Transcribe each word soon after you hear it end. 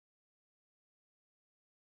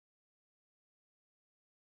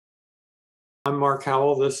I'm Mark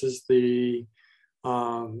Howell. This is the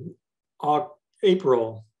April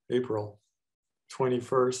 21st,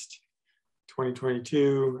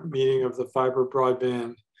 2022 meeting of the Fiber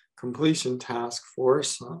Broadband Completion Task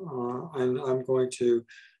Force. And I'm going to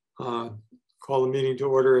call the meeting to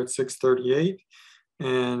order at 6:38.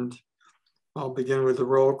 And I'll begin with the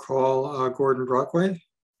roll call. Gordon Brockway.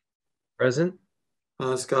 Present.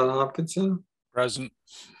 Scott Hopkinson. Present.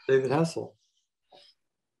 David Hessel.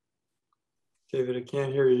 David, I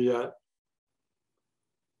can't hear you yet.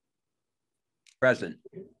 Present.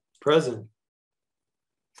 Present.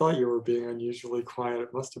 Thought you were being unusually quiet.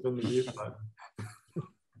 It must have been the mute button.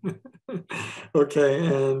 Okay,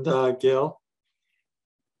 and Gail?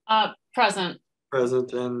 Present.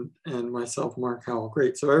 Present, and myself, Mark Howell.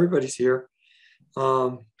 Great, so everybody's here.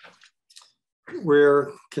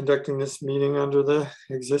 We're conducting this meeting under the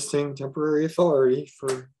existing temporary authority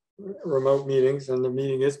for remote meetings, and the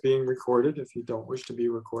meeting is being recorded. If you don't wish to be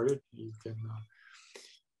recorded, you can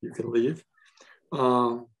leave,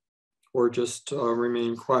 or just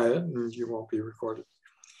remain quiet, and you won't be recorded.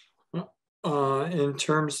 In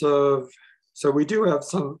terms of, so we do have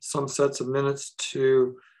some sets of minutes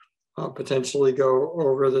to potentially go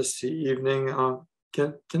over this evening.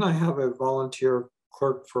 Can I have a volunteer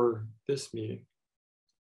clerk for this meeting?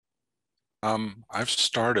 I've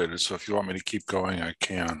started, so if you want me to keep going, I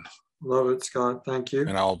can. Love it, Scott. Thank you.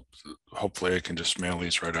 And hopefully I can just mail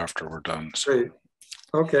these right after we're done. So. Great.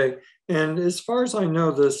 Okay. And as far as I know,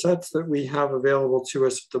 the sets that we have available to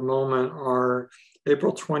us at the moment are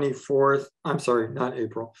April 24th. I'm sorry, not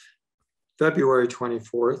April, February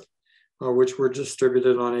 24th, which were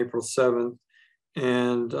distributed on April 7th,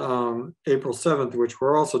 and April 7th, which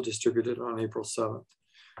were also distributed on April 7th.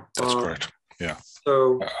 That's correct. Yeah.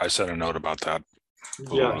 So I sent a note about that.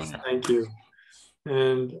 Yes, thank you.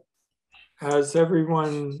 And does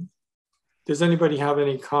anybody have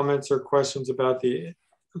any comments or questions about the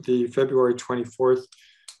February 24th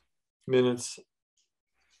minutes?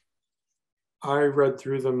 I read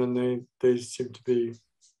through them and they seem to be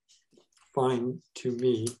fine to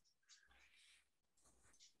me.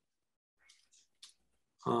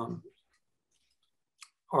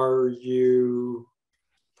 Are you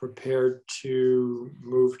prepared to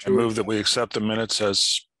move to? I move that we accept the minutes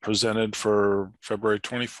as presented for February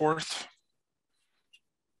 24th.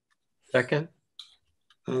 Second.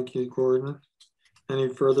 Thank you, Gordon. Any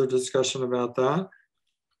further discussion about that?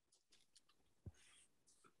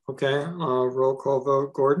 Okay, roll call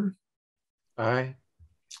vote. Gordon? Aye.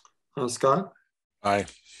 Scott? Aye.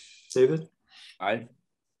 David? Aye.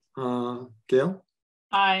 Gail?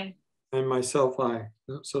 Aye. And myself, aye.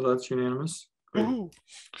 So that's unanimous. Perfect.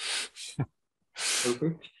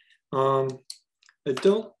 I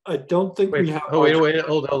don't think we have. Oh, wait,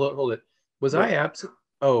 hold it. Was I absent?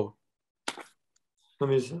 Oh.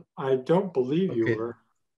 I don't believe you were.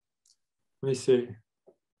 Let me see.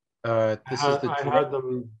 I had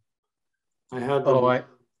them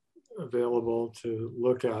available to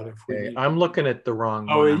look at if we need. I'm looking at the wrong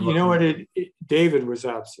one. Oh, you know what? David was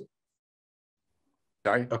absent.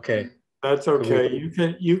 Sorry. Okay. That's okay.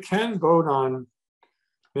 You can vote on,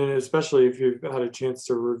 and especially if you've had a chance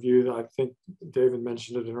to review. I think David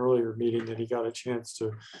mentioned it in an earlier meeting that he got a chance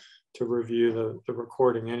to review the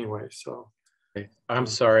recording anyway. So. Okay. I'm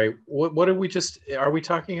sorry. What did we just? Are we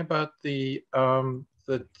talking about the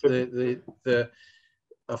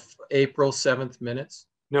April 7th minutes?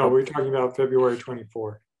 No, we're talking about February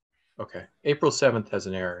 24th. Okay. April 7th has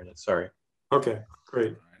an error in it. Sorry. Okay,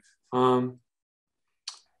 great.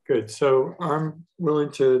 Good. So I'm willing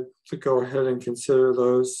to go ahead and consider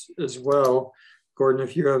those as well. Gordon,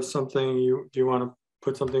 if you have something, do you want to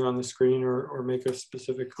put something on the screen or make a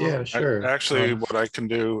specific comment? Yeah, sure. Actually, what I can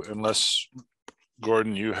do, unless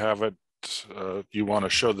Gordon, you have it, you want to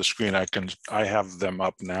show the screen, I have them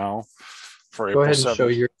up now for April 7th. Go ahead and show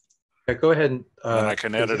your. Go ahead and I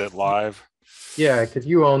can edit it live. Yeah, because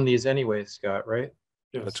you own these anyway, Scott, right?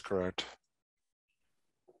 Yes. That's correct.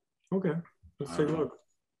 Okay, let's take a look.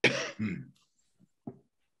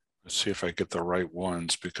 Let's see if I get the right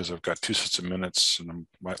ones, because I've got two sets of minutes and I'm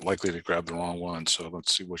likely to grab the wrong one. So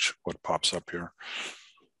let's see what pops up here.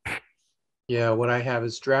 Yeah, what I have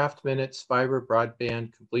is draft minutes, Fiber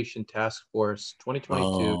Broadband Completion Task Force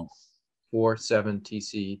 2022 47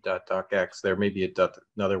 TC.docx. There may be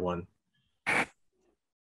another one.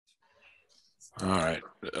 All right.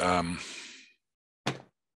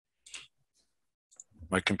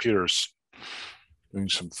 My computer's doing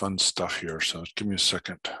some fun stuff here, so give me a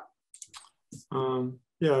second.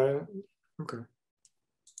 Yeah, okay.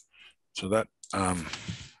 So that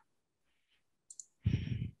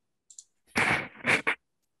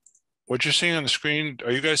What you're seeing on the screen,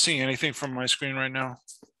 are you guys seeing anything from my screen right now?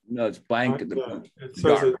 No, it's blank. It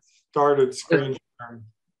says it started screen sharing.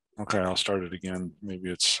 Okay, I'll start it again. Maybe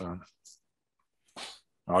it's,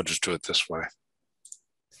 I'll just do it this way.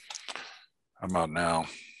 I'm out now.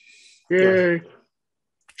 Yay.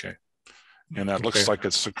 Okay. And that looks like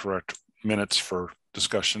it's the correct minutes for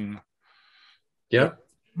discussion. Yep.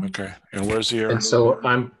 Okay. And where's the error? And so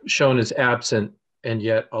I'm shown as absent and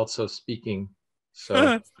yet also speaking.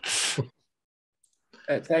 So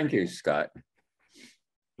Thank you, Scott.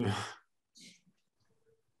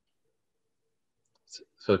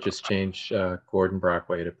 so just change Gordon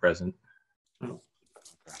Brockway to present.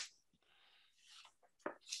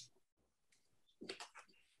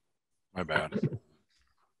 My bad.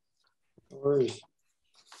 No worries.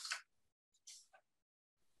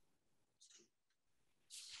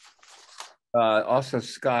 Also,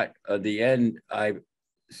 Scott, at the end, I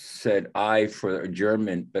said aye for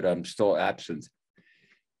adjournment, but I'm still absent.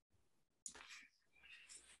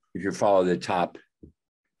 If you follow the top.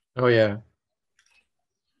 Oh, yeah.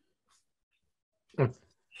 Okay.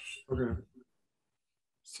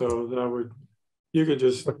 So that would, you could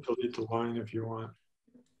just delete the line if you want.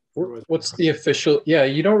 What's the official? Yeah,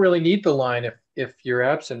 you don't really need the line if you're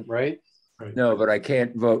absent, right? Right. No, but I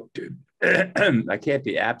can't vote. I can't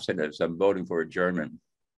be absent if I'm voting for adjournment.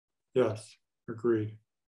 Yes, agreed.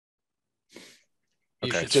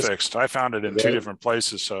 Okay, it's fixed. I found it in two different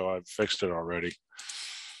places, so I've fixed it already.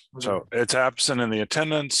 Okay. So it's absent in the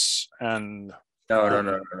attendance and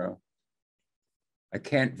no. I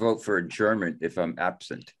can't vote for adjournment if I'm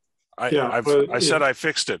absent. I said I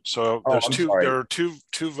fixed it. So there's there are two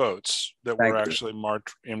votes that were actually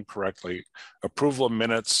marked incorrectly. Approval of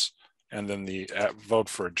minutes and then the vote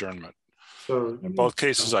for adjournment. So in both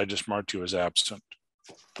cases, I just marked you as absent.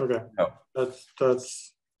 Okay, that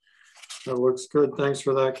looks good. Thanks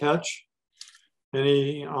for that catch.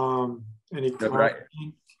 Any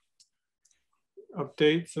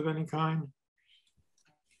updates of any kind?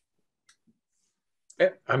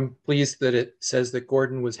 I'm pleased that it says that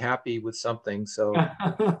Gordon was happy with something. So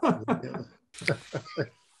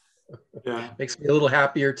yeah, makes me a little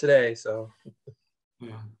happier today. So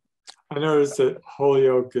yeah, I noticed that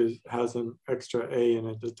Holyoke has an extra A in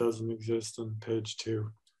it that doesn't exist on page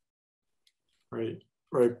 2.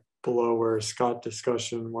 Right below where Scott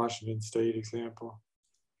discussion, Washington State example.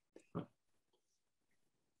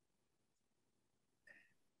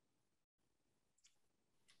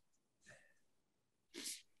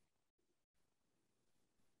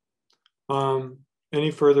 Any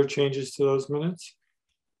further changes to those minutes?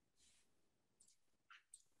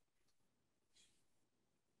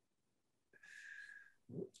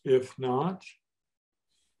 If not,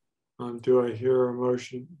 do I hear a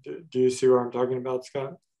motion? Do you see what I'm talking about,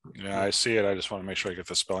 Scott? Yeah, I see it. I just want to make sure I get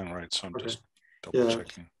the spelling right, so I'm just double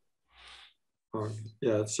checking.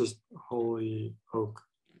 Yeah, it's just Holyoke.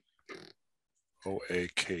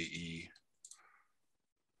 O-A-K-E.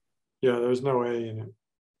 Yeah, there's no A in it.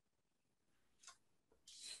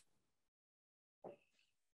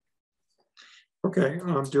 Okay,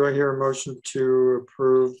 do I hear a motion to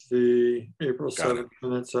approve the April 7th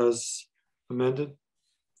minutes as amended?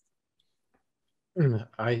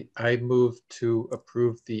 I move to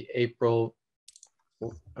approve the April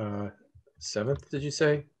 7th, did you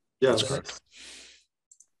say? Yes.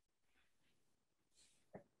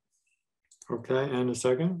 Okay, and a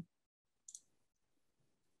second?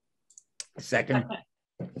 A second.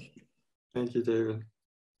 Thank you, David.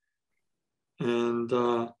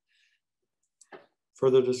 And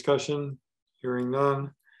further discussion? Hearing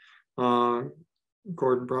none.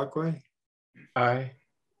 Gordon Brockway? Aye.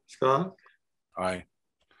 Scott? Aye.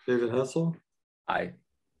 David Hessel? Aye.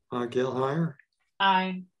 Gail Heyer?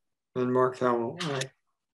 Aye. And Mark Howell? Aye.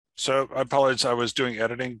 So I apologize, I was doing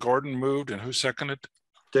editing. Gordon moved and who seconded?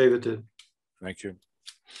 David did. Thank you.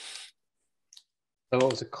 Oh, it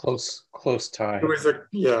was a close tie. It was it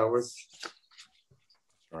was.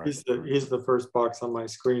 Right. He's the first box on my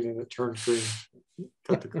screen and it turned green.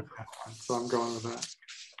 Got the good one, so I'm going with that.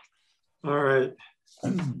 All right,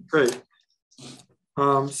 great.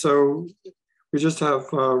 So we just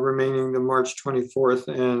have remaining the March 24th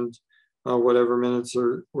and whatever minutes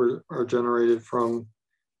are generated from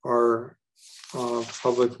our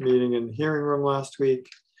public meeting and hearing room last week.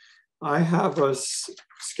 I have us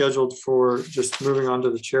scheduled for, just moving on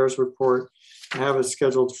to the chair's report, I have us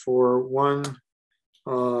scheduled for one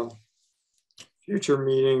future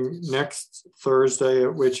meeting next Thursday,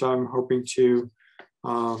 at which I'm hoping to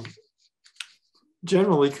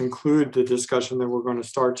generally conclude the discussion that we're going to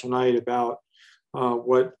start tonight about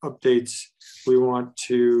what updates we want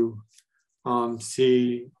to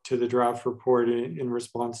see to the draft report in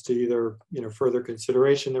response to either further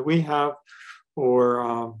consideration that we have,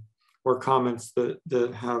 or comments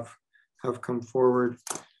that have come forward.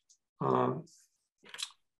 I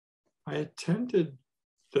attended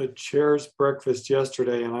the chair's breakfast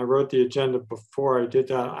yesterday, and I wrote the agenda before I did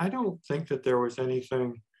that. I don't think that there was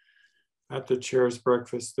anything at the chair's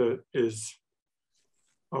breakfast that is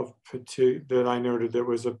that I noted that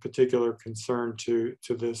was a particular concern to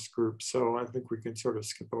this group. So I think we can sort of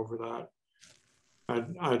skip over that.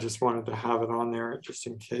 I just wanted to have it on there just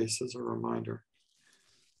in case as a reminder.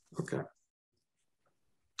 Okay.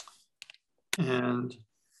 And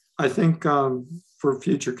I think for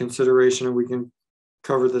future consideration, and we can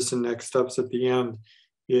cover this in next steps at the end,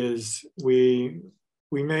 is we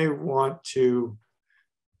may want to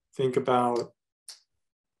think about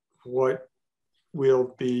what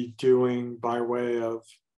we'll be doing by way of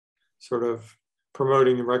sort of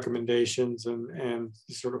promoting the recommendations and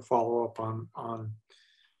sort of follow up on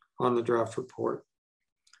the draft report.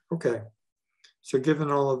 Okay, so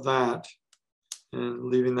given all of that and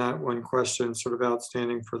leaving that one question sort of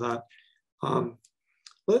outstanding for that,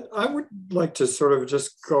 I would like to sort of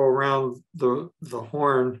just go around the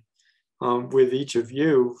horn with each of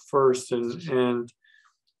you first and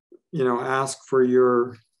ask for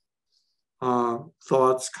your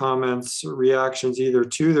thoughts, comments, reactions, either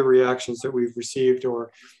to the reactions that we've received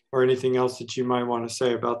or anything else that you might want to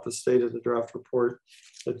say about the state of the draft report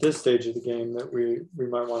at this stage of the game that we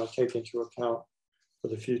might want to take into account for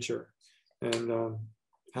the future. And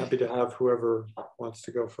happy to have whoever wants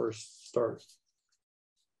to go first start.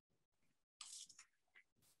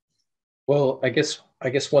 Well, I guess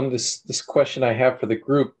this question I have for the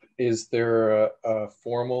group, is there a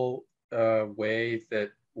formal way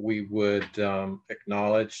that we would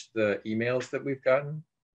acknowledge the emails that we've gotten?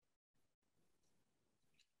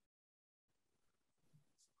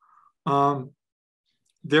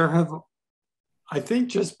 There have, I think,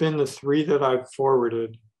 just been the 3 that I've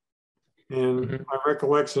forwarded. And my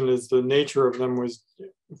recollection is the nature of them was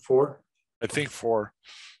 4? I think 4.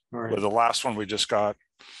 All right. But the last one we just got.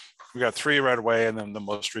 We got 3 right away, and then the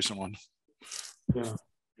most recent one. Yeah.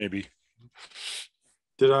 Maybe.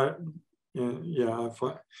 Did I? Yeah.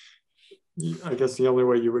 I guess the only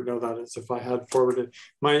way you would know that is if I had forwarded.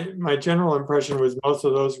 My general impression was most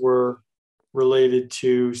of those were related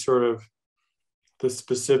to sort of the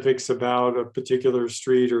specifics about a particular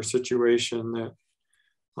street or situation that,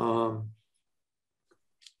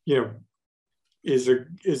 is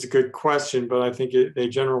a good question, but I think they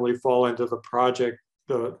generally fall into the project,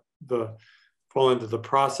 fall into the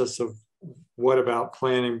process of what about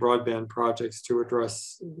planning broadband projects to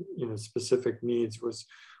address specific needs was.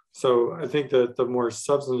 So I think that the more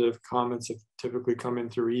substantive comments have typically come in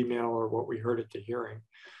through email or what we heard at the hearing.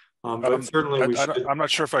 But certainly I'm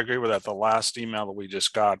not sure if I agree with that. The last email that we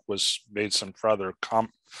just got made some rather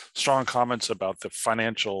strong comments about the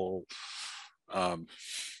financial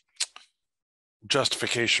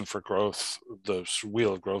justification for growth, the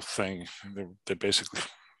wheel of growth thing. They basically,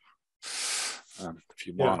 if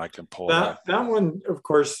you want, I can pull that one, of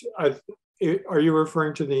course. Are you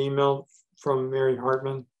referring to the email from Mary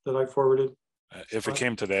Hartman that I forwarded? If it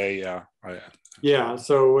came today, yeah. Yeah,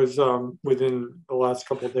 so it was within the last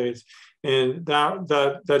couple of days, and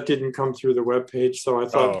that didn't come through the web page. So I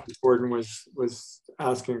thought Gordon was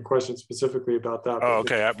asking a question specifically about that. Oh,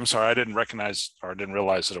 okay. I'm sorry, I didn't recognize or didn't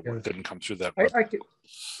realize that it didn't come through that.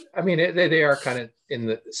 I mean, they are kind of in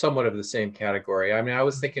the somewhat of the same category. I mean, I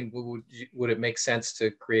was thinking, would it make sense to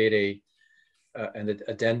create an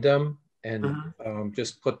addendum and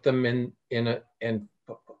just put them in and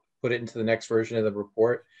put it into the next version of the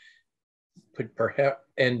report? Perhaps,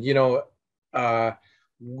 and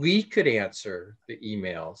we could answer the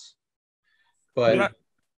emails, but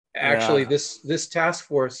actually this task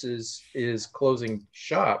force is closing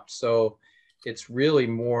shop, so it's really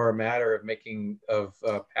more a matter of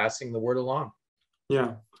passing the word along.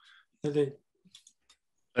 Yeah, I think.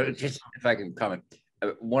 Just if I can comment,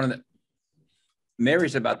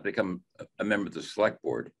 Mary's about to become a member of the select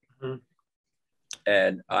board,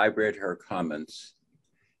 and I read her comments.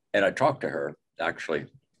 And I talked to her, actually.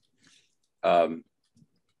 One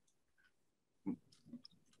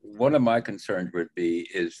of my concerns would be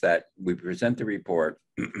is that we present the report,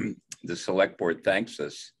 the select board thanks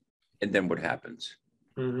us, and then what happens?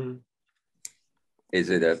 Is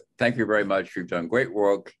it a thank you very much, you've done great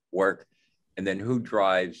work, and then who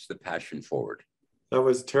drives the passion forward? That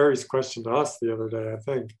was Terry's question to us the other day, I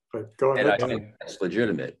think, but go ahead. And I think that's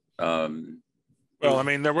legitimate. Well, I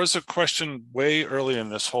mean, there was a question way early in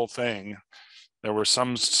this whole thing there was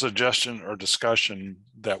some suggestion or discussion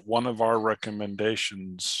that one of our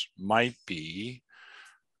recommendations might be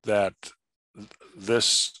that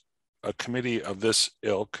a committee of this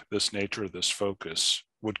ilk, this nature, this focus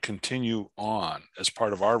would continue on as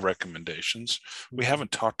part of our recommendations. We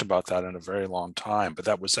haven't talked about that in a very long time, but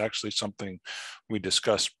that was actually something we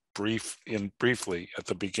discussed briefly at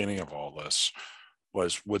the beginning of all this.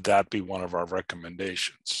 Would that be one of our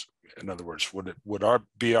recommendations? In other words, would it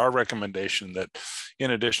be our recommendation that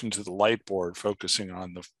in addition to the light board focusing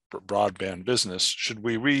on the broadband business, should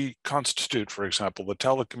we reconstitute, for example, the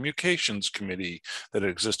telecommunications committee that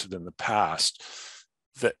existed in the past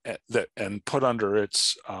and put under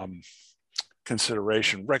its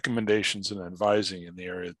consideration recommendations and advising in the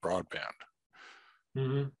area of broadband?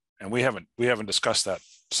 Mm-hmm. And we haven't discussed that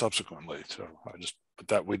subsequently. So but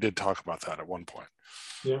that we did talk about that at one point.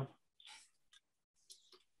 Yeah.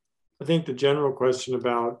 I think the general question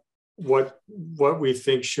about what we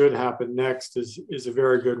think should happen next is a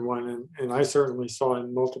very good one. And I certainly saw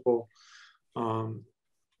in multiple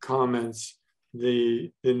comments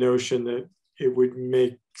the notion that it would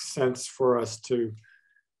make sense for us to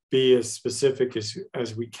be as specific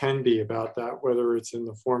as we can be about that, whether it's in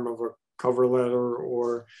the form of a cover letter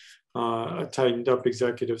or a tightened up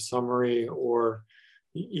executive summary, or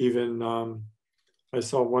even I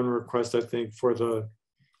saw one request, I think, for the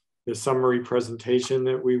summary presentation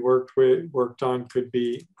that we worked on could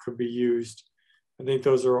be used. I think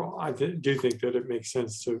those are all, I do think that it makes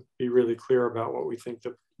sense to be really clear about what we think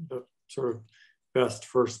the sort of best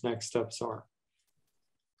first next steps are.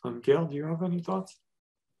 Gail, do you have any thoughts?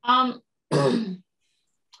 No,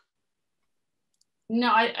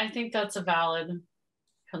 I think that's a valid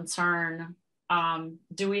concern.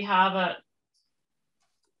 Do we have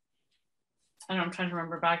I'm trying to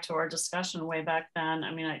remember back to our discussion way back then.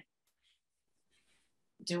 I mean,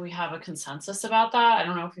 do we have a consensus about that? I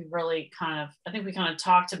don't know if we really I think we kind of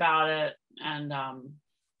talked about it. And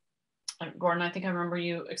Gordon, I think I remember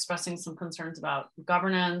you expressing some concerns about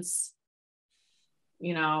governance,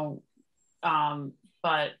 but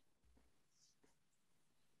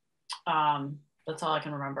that's all I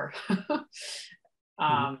can remember.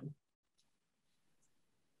 I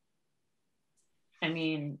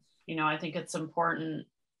mean, I think it's important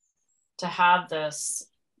to have this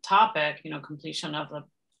topic, completion of the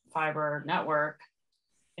fiber network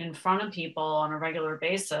in front of people on a regular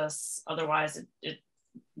basis. Otherwise it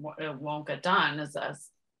won't get done as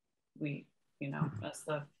we, as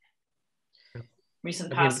the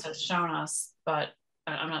recent past has shown us, but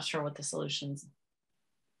I'm not sure what the solutions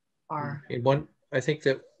are. I think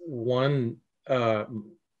that one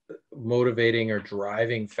motivating or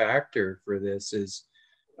driving factor for this is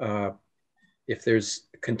if there's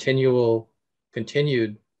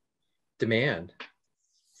continued demand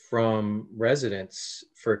from residents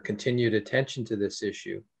for continued attention to this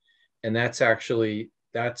issue, and that's at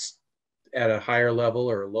a higher level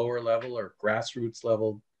or a lower level or grassroots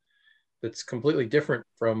level, that's completely different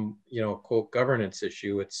from quote governance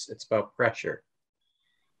issue. It's about pressure.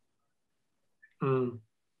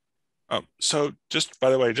 So just by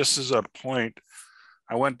the way, just as a point,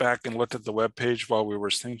 I went back and looked at the webpage while we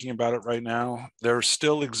were thinking about it right now. There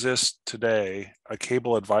still exists today a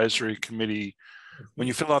cable advisory committee. When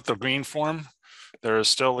you fill out the green form, there is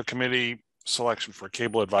still a committee selection for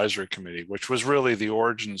cable advisory committee, which was really the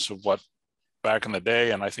origins of what back in the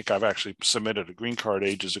day. And I think I've actually submitted a green card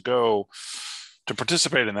ages ago to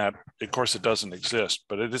participate in that. Of course, it doesn't exist,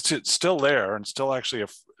 but it's still there and still actually a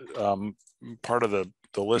part of the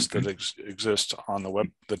list that exists on the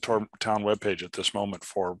town webpage at this moment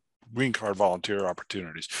for green card volunteer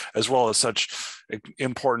opportunities, as well as such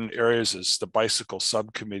important areas as the bicycle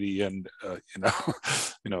subcommittee and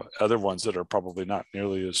other ones that are probably not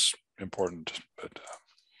nearly as important. But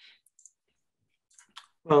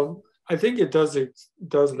well, I think it does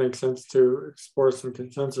make sense to explore some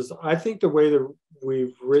consensus. I think the way that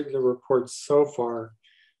we've written the report so far,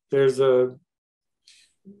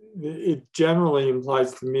 it generally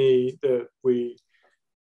implies to me that we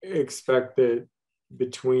expect that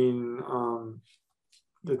between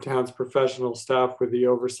the town's professional staff with the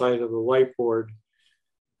oversight of the light board,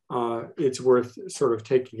 it's worth sort of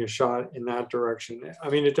taking a shot in that direction. I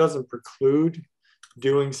mean, it doesn't preclude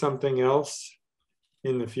doing something else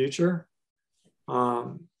in the future.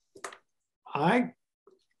 I'm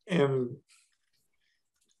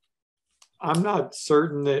not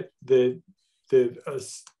certain that a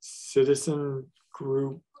citizen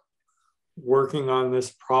group working on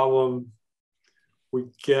this problem would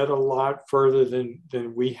get a lot further than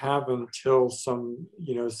we have until some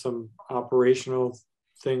operational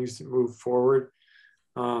things move forward.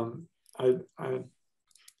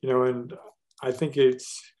 and I think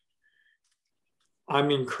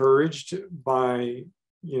I'm encouraged by,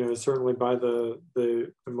 certainly by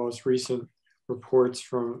the most recent reports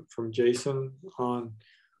from Jason on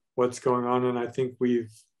what's going on. And I think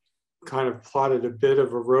we've kind of plotted a bit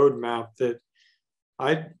of a roadmap that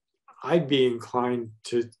I'd be inclined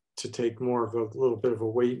to take more of a little bit of a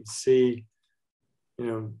wait and see,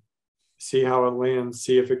 see how it lands,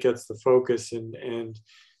 see if it gets the focus, and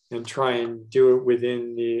try and do it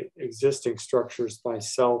within the existing structures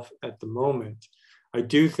myself at the moment. I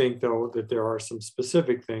do think, though, that there are some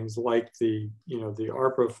specific things like the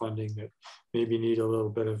ARPA funding that maybe need a little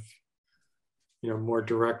bit of, more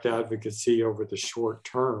direct advocacy over the short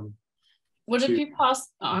term. Would it be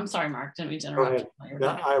possible? Oh, I'm sorry, Mark, didn't mean to interrupt.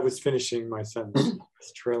 I was finishing my sentence,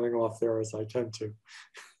 trailing off there as I tend to.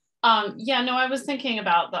 Yeah, no, I was thinking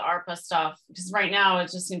about the ARPA stuff because right now it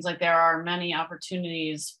just seems like there are many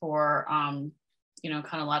opportunities for, kind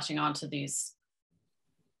of latching onto these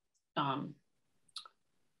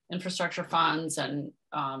infrastructure funds, and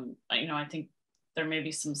I think there may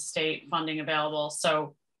be some state funding available.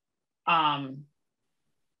 So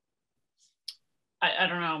I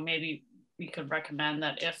don't know, maybe we could recommend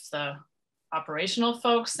that if the operational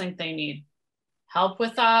folks think they need help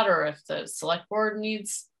with that, or if the select board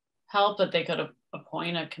needs help, that they could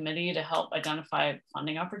appoint a committee to help identify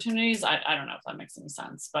funding opportunities. I don't know if that makes any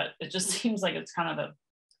sense, but it just seems like it's kind of a,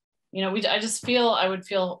 I would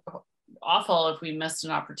feel awful if we missed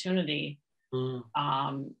an opportunity to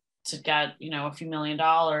get, a few $1 million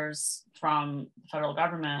from the federal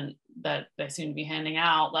government that they seem to be handing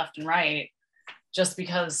out left and right, just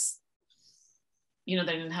because, they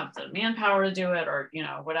didn't have the manpower to do it, or,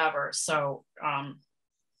 whatever. So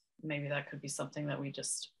maybe that could be something that we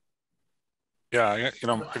just. Yeah,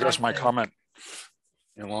 I guess my comment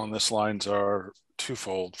along this lines are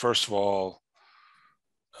twofold. First of all,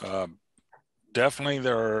 definitely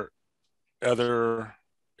there are other,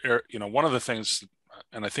 one of the things,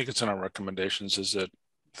 and I think it's in our recommendations, is that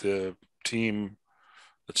the team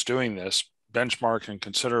that's doing this benchmark and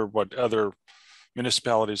consider what other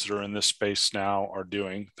municipalities that are in this space now are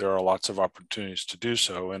doing. There are lots of opportunities to do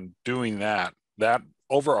so, and doing that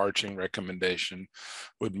overarching recommendation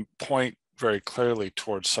would point very clearly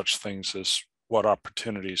towards such things as what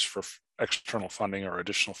opportunities for external funding or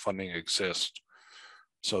additional funding exist.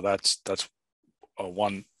 So that's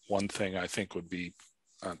one thing I think would be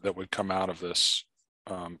that would come out of this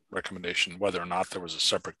recommendation, whether or not there was a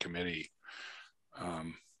separate committee.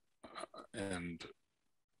 And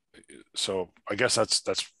so I guess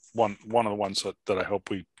that's one of the ones that I hope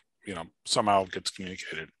we, somehow gets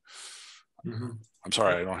communicated. Mm-hmm. I'm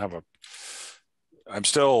sorry, I'm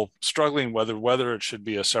still struggling whether it should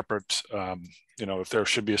be a separate, if there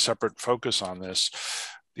should be a separate focus on this.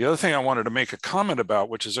 The other thing I wanted to make a comment about,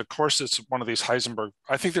 which is, of course, it's one of these Heisenberg,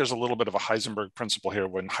 I think there's a little bit of a Heisenberg principle here,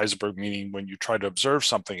 when Heisenberg meaning when you try to observe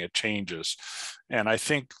something, it changes. And I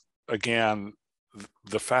think, again,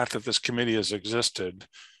 the fact that this committee has existed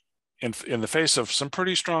in the face of some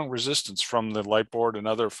pretty strong resistance from the Light Board and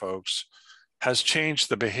other folks has changed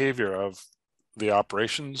the behavior of the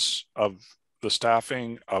operations, of the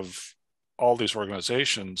staffing, of all these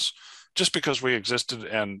organizations, just because we existed,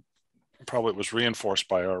 and probably it was reinforced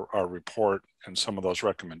by our report and some of those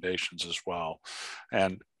recommendations as well.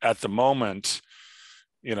 And at the moment,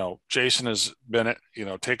 Jason has been,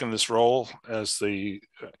 taken this role as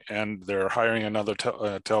and they're hiring another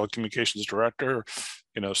telecommunications director,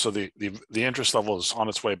 so the interest level is on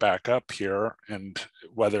its way back up here, and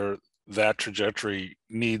whether that trajectory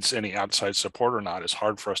needs any outside support or not is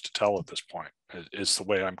hard for us to tell at this point, is the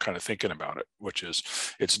way I'm kind of thinking about it, which is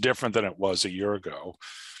it's different than it was a year ago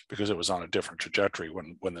because it was on a different trajectory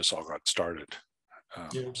when this all got started.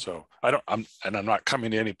 So I'm not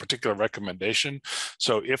coming to any particular recommendation.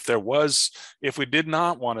 So if we did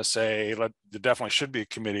not want to say there definitely should be a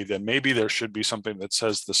committee, then maybe there should be something that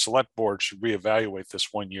says the select board should reevaluate this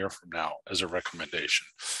 1 year from now as a recommendation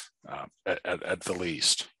at the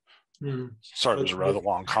least. Sorry, it was a rather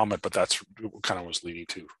long comment, but that's what kind of was leading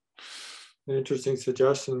to. An interesting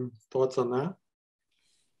suggestion. Thoughts on that?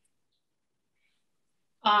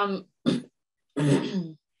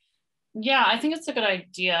 Yeah, I think it's a good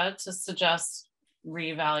idea to suggest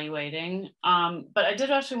reevaluating. But I did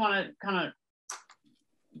actually want to kind of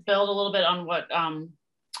build a little bit on what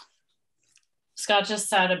Scott just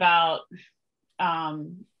said about,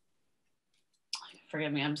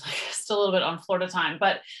 forgive me, I'm still a little bit on Florida time.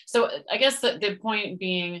 But so I guess the point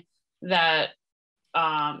being that,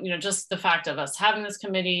 just the fact of us having this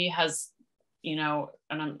committee has, and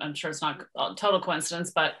I'm sure it's not a total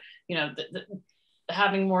coincidence, but,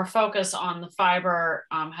 having more focus on the fiber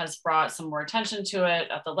has brought some more attention to it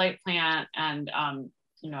at the light plant and at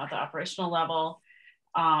the operational level.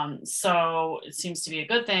 So it seems to be a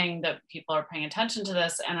good thing that people are paying attention to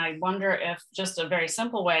this. And I wonder if just a very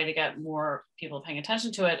simple way to get more people paying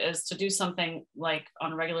attention to it is to do something like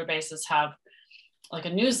on a regular basis, have like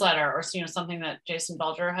a newsletter or something that Jason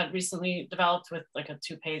Belger had recently developed with like a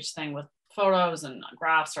 2-page thing with photos and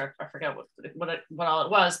graphs, or I forget what all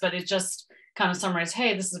it was, but it just kind of summarized,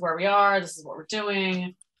 hey, this is where we are, this is what we're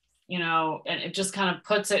doing, and it just kind of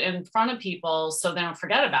puts it in front of people so they don't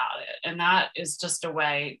forget about it. And that is just a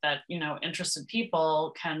way that, interested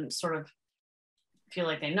people can sort of feel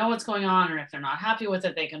like they know what's going on, or if they're not happy with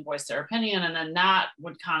it, they can voice their opinion. And then that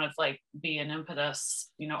would kind of like be an impetus,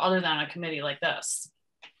 other than a committee like this.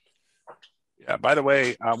 Yeah, by the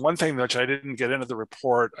way, one thing which I didn't get into the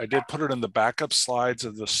report, I did put it in the backup slides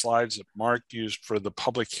of the slides that Mark used for the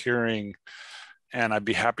public hearing. And I'd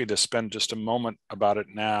be happy to spend just a moment about it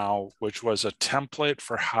now, which was a template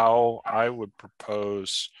for how I would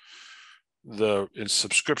propose the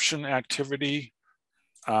subscription activity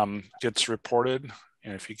gets reported.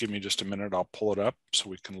 And if you give me just a minute, I'll pull it up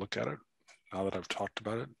so we can look at it now that I've talked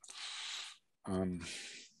about it.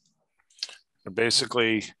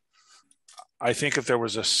 Basically, I think if there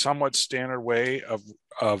was a somewhat standard way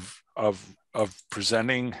of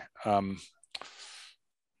presenting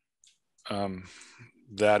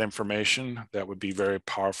that information, that would be very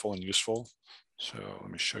powerful and useful. So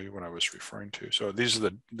let me show you what I was referring to. So these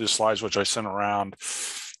are the slides which I sent around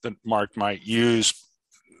that Mark might use,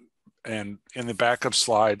 and in the backup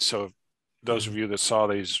slides. So those of you that saw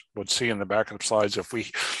these would see in the backup slides,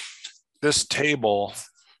 this table,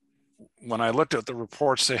 when I looked at the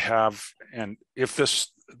reports they have, and if this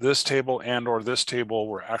table and or this table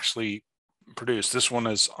were actually produced, this one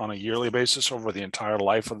is on a yearly basis over the entire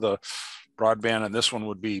life of the broadband, and this one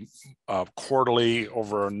would be quarterly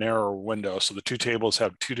over a narrower window. So the two tables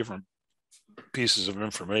have two different pieces of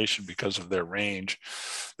information because of their range.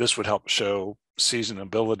 This would help show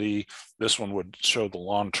seasonability. This one would show the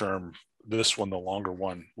long-term, this one, the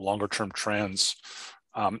longer term trends.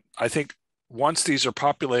 I think once these are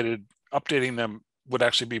populated, updating them would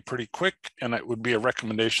actually be pretty quick, and it would be a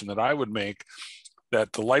recommendation that I would make,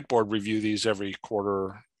 that the light board review these every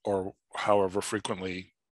quarter or however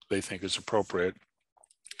frequently they think is appropriate.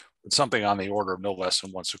 It's something on the order of no less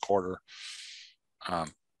than once a quarter.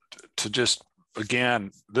 To just,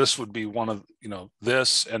 again, this would be one of,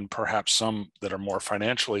 this and perhaps some that are more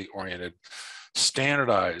financially oriented,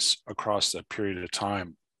 standardize across that period of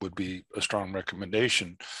time would be a strong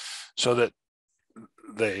recommendation, so that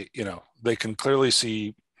they can clearly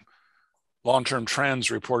see long-term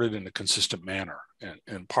trends reported in a consistent manner.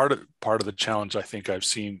 And part of the challenge I think I've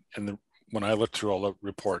seen when I look through all the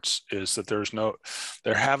reports is that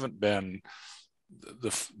there haven't been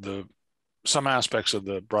some aspects of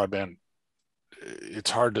the broadband. It's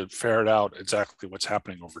hard to ferret out exactly what's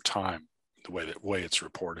happening over time, the way it's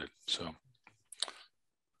reported. So.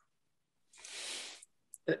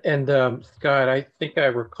 And Scott, I think I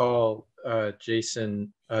recall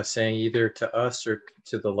Jason saying either to us or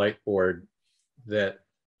to the light board that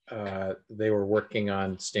they were working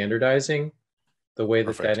on standardizing the way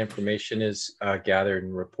that that information is gathered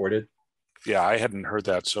and reported. Yeah, I hadn't heard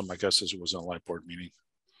that, so my guess is it was a light board meeting.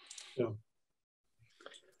 Yeah.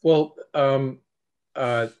 Well,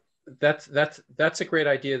 that's a great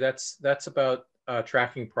idea. That's about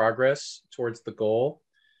tracking progress towards the goal.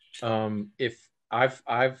 If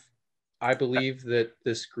I believe that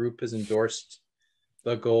this group has endorsed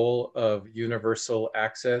the goal of universal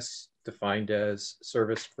access defined as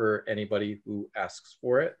service for anybody who asks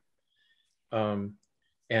for it.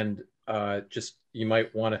 Just, you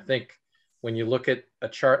might want to think, when you look at a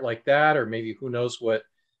chart like that, or maybe who knows what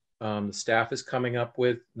the staff is coming up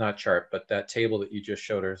with, not chart, but that table that you just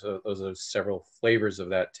showed us, those are several flavors of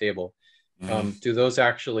that table. Do those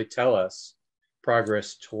actually tell us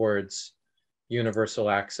progress towards universal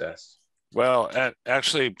access? Well,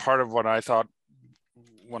 actually, part of what I thought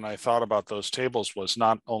when I thought about those tables was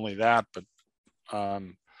not only that, but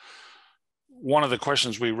one of the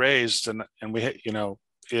questions we raised, and we,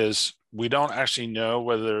 is we don't actually know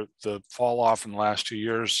whether the fall off in the last 2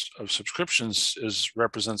 years of subscriptions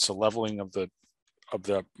represents a leveling of the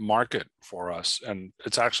market for us. And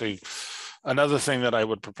it's actually another thing that I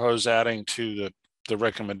would propose adding to the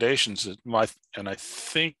recommendations, and I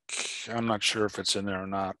think, I'm not sure if it's in there or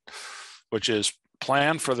not, which is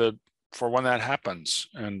plan for when that happens,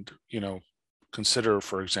 and consider,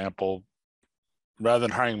 for example, rather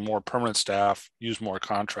than hiring more permanent staff, use more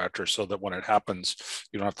contractors so that when it happens,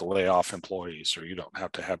 you don't have to lay off employees or you don't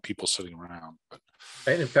have to have people sitting around. But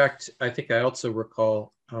and in fact, I think I also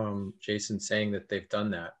recall Jason saying that they've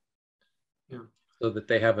done that. Yeah. So that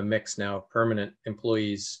they have a mix now of permanent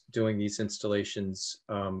employees doing these installations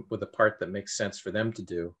with a part that makes sense for them to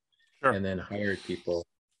do, sure. and then hired people.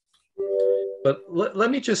 But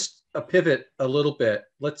let me just pivot a little bit.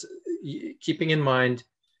 Keeping in mind,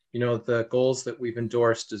 the goals that we've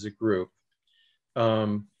endorsed as a group,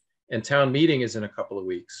 and town meeting is in a couple of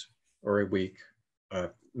weeks or a week,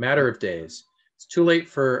 matter of days. It's too late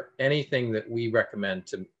for anything that we recommend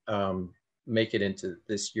to make it into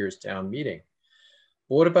this year's town meeting.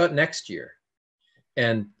 But what about next year?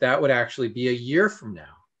 And that would actually be a year from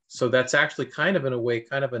now. So that's actually kind of, in a way,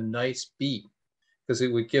 kind of a nice beat, because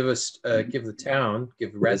it would give us, give the town,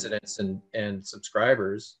 give residents and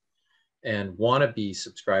subscribers and wannabe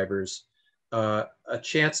subscribers a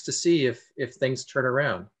chance to see if things turn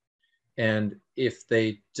around. And if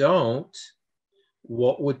they don't,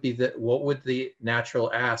 what would the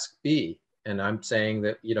natural ask be? And I'm saying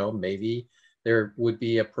that, maybe there would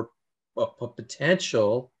be a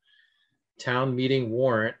potential town meeting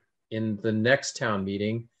warrant in the next town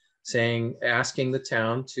meeting asking the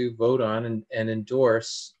town to vote on and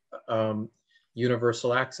endorse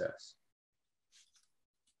universal access.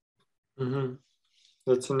 Mm-hmm.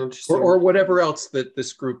 That's an interesting, or whatever else that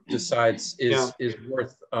this group decides is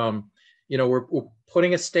worth. We're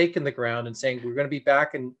putting a stake in the ground and saying we're going to be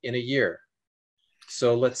back in a year.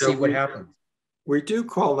 So let's see what happens. We do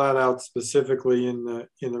call that out specifically in the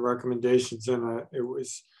recommendations, and it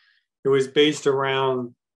was based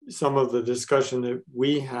around some of the discussion that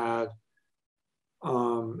we had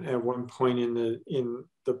at one point in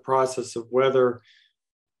the process of whether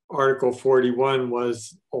Article 41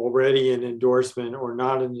 was already an endorsement or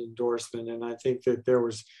not an endorsement. And I think that there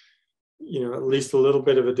was, at least a little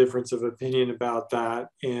bit of a difference of opinion about that.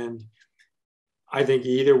 And I think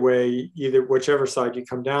either way, whichever side you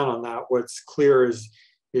come down on that, what's clear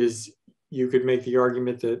is you could make the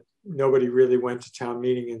argument that nobody really went to town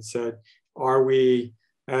meeting and said, are we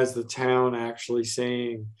as the town actually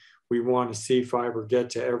saying we want to see fiber get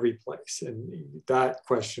to every place? And that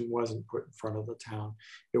question wasn't put in front of the town.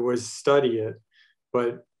 It was study it,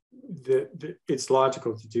 but it's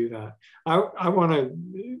logical to do that. I want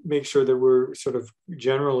to make sure that we're sort of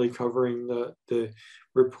generally covering the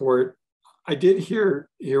report. I did hear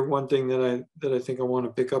one thing that I think I want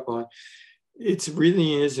to pick up on. It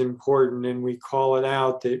really is important, and we call it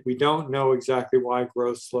out, that we don't know exactly why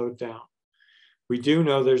growth slowed down. We do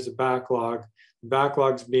know there's a backlog. The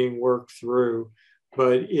backlog's being worked through,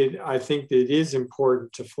 but I think that it is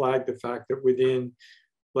important to flag the fact that within,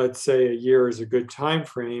 let's say, a year is a good time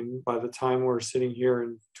frame. By the time we're sitting here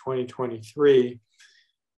in 2023,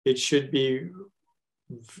 it should be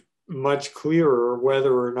much clearer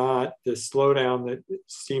whether or not the slowdown that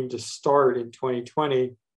seemed to start in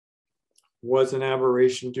 2020 was an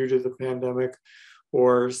aberration due to the pandemic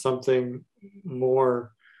or something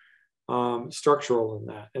more structural in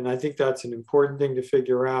that. And I think that's an important thing to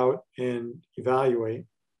figure out and evaluate.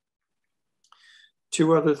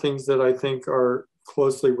 Two other things that I think are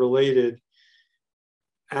closely related.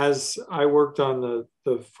 As I worked on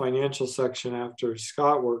the financial section after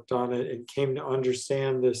Scott worked on it and came to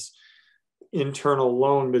understand this internal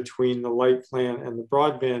loan between the light plant and the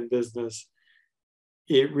broadband business,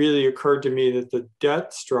 it really occurred to me that the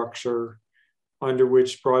debt structure under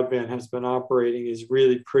which broadband has been operating is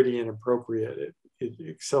really pretty inappropriate. It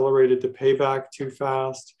accelerated the payback too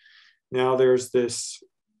fast. Now there's this,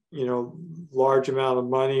 large amount of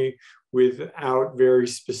money without very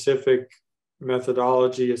specific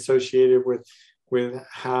methodology associated with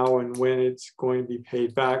how and when it's going to be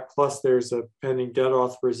paid back. Plus there's a pending debt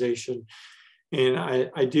authorization. And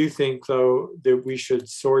I do think, though, that we should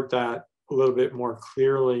sort that a little bit more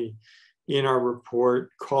clearly in our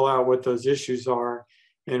report, call out what those issues are,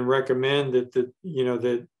 and recommend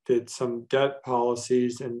that some debt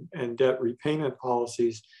policies and debt repayment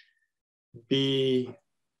policies be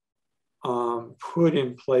put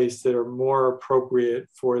in place that are more appropriate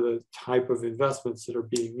for the type of investments that are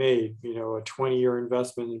being made. A 20-year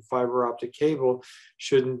investment in fiber optic cable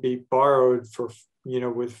shouldn't be borrowed for,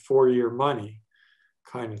 with 4-year money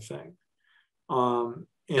kind of thing.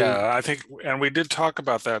 I think, and we did talk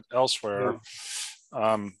about that elsewhere.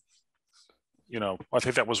 Yeah. I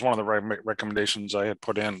think that was one of the recommendations I had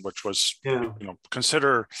put in, which was,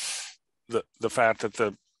 consider the fact that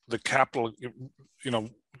the capital,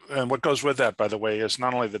 and what goes with that, by the way, is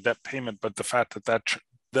not only the debt payment, but the fact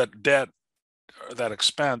that debt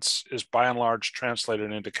expense is by and large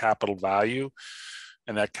translated into capital value,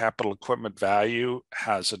 and that capital equipment value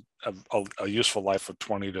has a useful life of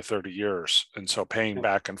 20 to 30 years, and so paying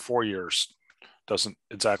back in 4 years doesn't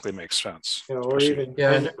exactly make sense. Yeah, or even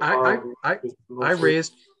and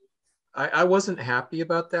I wasn't happy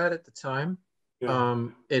about that at the time. Yeah.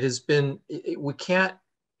 It has been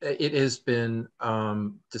it has been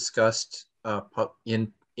discussed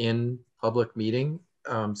in public meeting.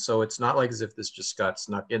 So it's not like as if this just got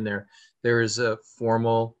snuck in there. There is a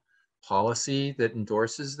formal policy that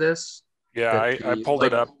endorses this. Yeah, I pulled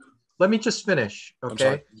it up. Let me just finish,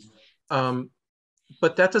 okay?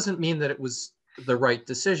 But that doesn't mean that it was the right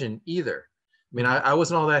decision either. I mean, I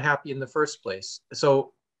wasn't all that happy in the first place.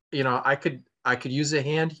 So, you know, I could use a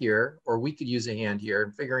hand here, or we could use a hand here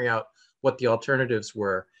in figuring out what the alternatives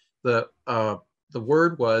were. The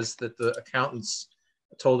word was that the accountants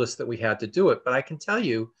told us that we had to do it, but I can tell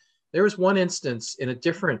you there was one instance in a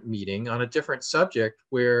different meeting on a different subject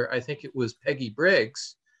where I think it was Peggy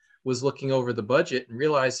Briggs was looking over the budget and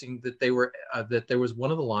realizing that that there was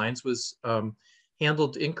one of the lines was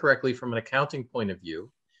handled incorrectly from an accounting point of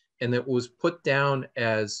view, and that was put down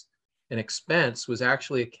as an expense was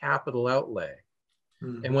actually a capital outlay.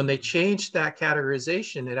 And when they changed that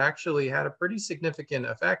categorization, it actually had a pretty significant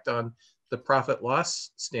effect on the profit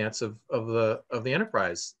loss stance of the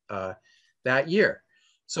enterprise that year.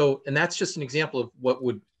 So, and that's just an example of what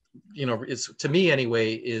would, you know, it's, to me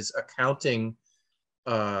anyway, is accounting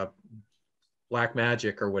black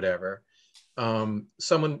magic or whatever.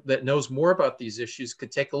 Someone that knows more about these issues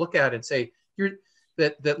could take a look at it and say,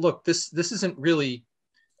 look, this isn't really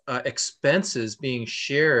expenses being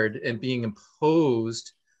shared and being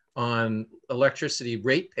imposed on electricity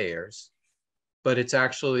ratepayers, but it's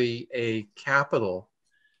actually a capital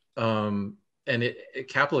and a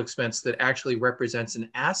capital expense that actually represents an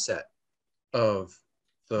asset of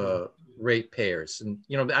the ratepayers. And,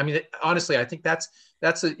 you know, I mean, honestly, I think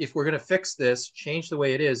if we're going to fix this, change the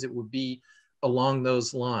way it is, it would be along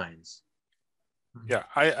those lines. Yeah,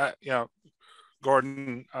 yeah,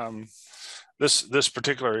 Gordon, this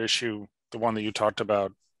particular issue, the one that you talked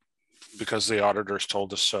about, because the auditors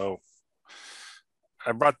told us so,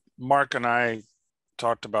 Mark and I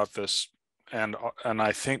talked about this, and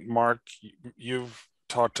I think, Mark, you've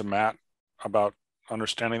talked to Matt about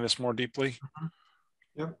understanding this more deeply.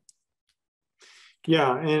 Yep.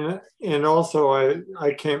 Yeah, and also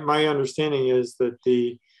my understanding is that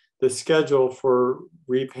the schedule for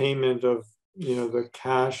repayment of, you know, the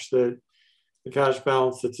cash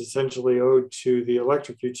balance that's essentially owed to the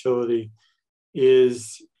electric utility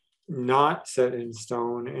is not set in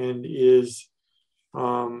stone and is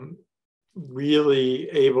really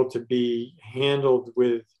able to be handled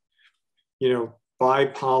with, you know, by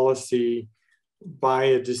policy, by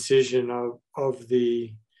a decision of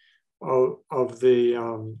the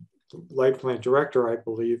light plant director, I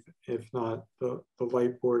believe, if not the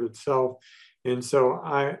light board itself. And so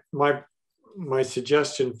my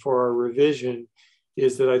suggestion for our revision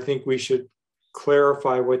is that I think we should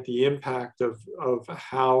clarify what the impact of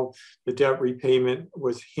how the debt repayment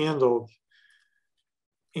was handled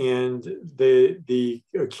and the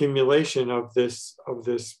accumulation of this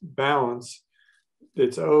balance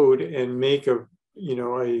that's owed, and make a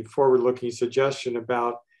forward-looking suggestion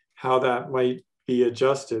about how that might be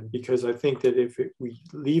adjusted. Because I think that if we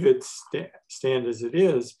leave it stand as it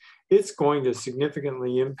is, it's going to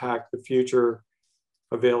significantly impact the future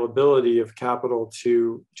availability of capital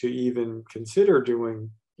to even consider doing,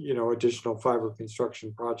 you know, additional fiber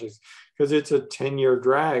construction projects, because it's a 10-year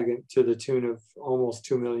drag to the tune of almost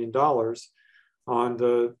 $2 million on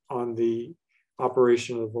the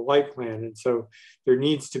operation of the light plant. And so there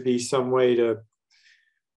needs to be some way to,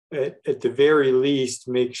 at the very least,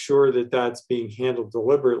 make sure that that's being handled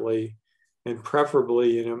deliberately and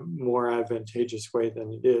preferably in a more advantageous way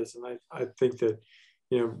than it is. And I think that,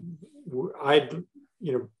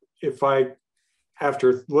 if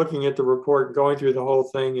after looking at the report, going through the whole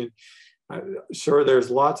thing, and I'm sure there's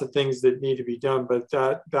lots of things that need to be done, but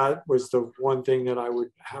that was the one thing that I would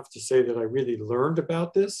have to say that I really learned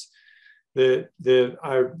about this, that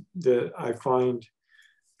I find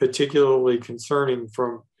particularly concerning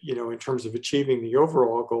from, in terms of achieving the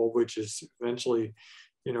overall goal, which is eventually,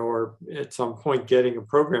 or at some point getting a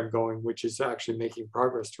program going, which is actually making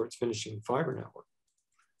progress towards finishing the fiber network.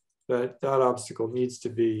 That obstacle needs to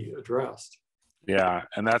be addressed. Yeah,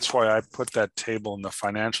 and that's why I put that table in the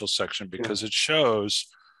financial section, because it shows,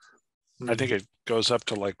 I think it goes up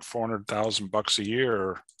to like $400,000 a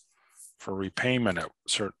year for repayment at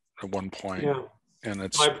one point. Yeah, and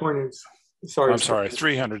it's my point is, sorry, I'm sorry,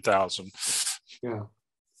 300,000. Yeah.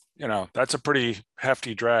 you know, that's a pretty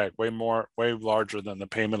hefty drag, way larger than the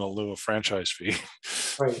payment in lieu of franchise fee.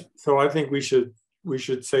 Right. So I think we should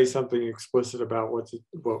say something explicit about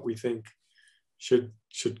what we think should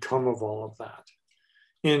come of all of that.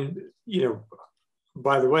 And, you know,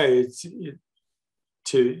 by the way,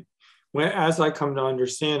 as I come to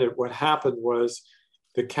understand it, what happened was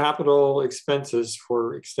the capital expenses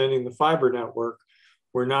for extending the fiber network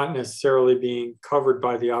were not necessarily being covered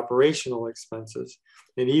by the operational expenses.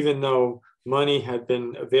 And even though money had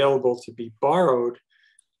been available to be borrowed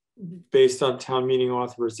based on town meeting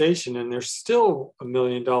authorization, and there's still $1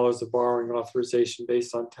 million of borrowing authorization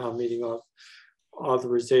based on town meeting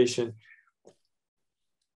authorization,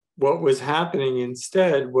 what was happening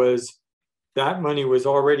instead was that money was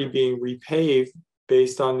already being repaid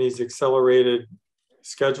based on these accelerated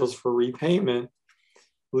schedules for repayment,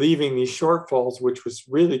 leaving these shortfalls, which was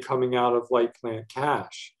really coming out of light plant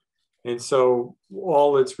cash. And so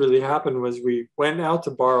all that's really happened was we went out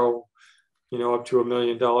to borrow, you know, up to $1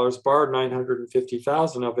 million, borrowed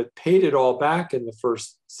 950,000 of it, paid it all back in the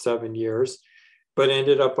first 7 years, but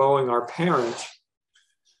ended up owing our parent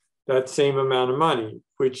that same amount of money,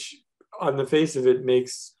 which on the face of it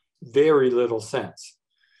makes very little sense.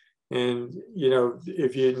 And, you know,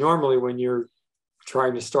 if you normally, when you're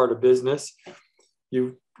trying to start a business,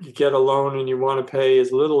 you get a loan and you want to pay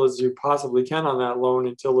as little as you possibly can on that loan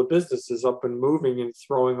until the business is up and moving and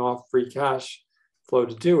throwing off free cash flow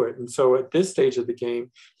to do it. And so at this stage of the game,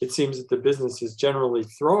 it seems that the business is generally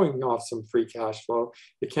throwing off some free cash flow.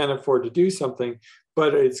 It can't afford to do something,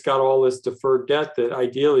 but it's got all this deferred debt that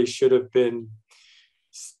ideally should have been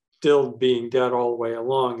still being debt all the way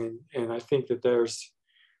along. And I think that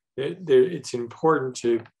it's important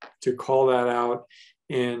to call that out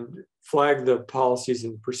and flag the policies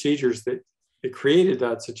and procedures that created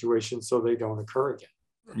that situation so they don't occur again.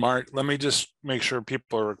 Mark, let me just make sure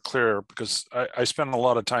people are clear, because I spent a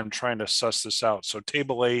lot of time trying to suss this out. So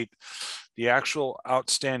table 8, the actual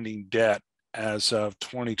outstanding debt as of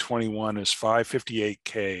 2021 is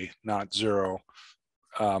 $558K, not zero.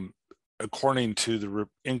 According to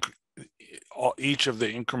each of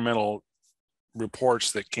the incremental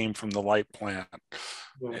reports that came from the light plant.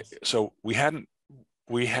 Yes. So we had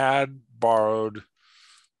borrowed,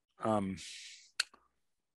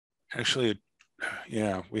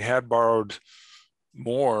 we had borrowed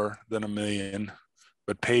more than $1 million,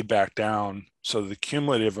 but paid back down. So the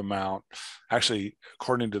cumulative amount, actually,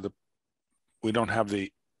 according to we don't have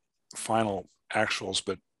the final actuals,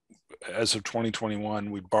 but as of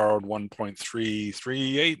 2021, we borrowed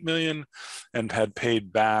 1.338 million and had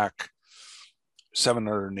paid back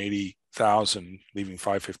 780,000, leaving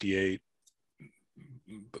 558.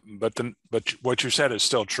 But what you said is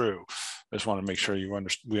still true. I just want to make sure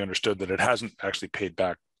we understood that it hasn't actually paid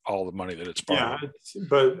back all the money that it's borrowed. Yeah,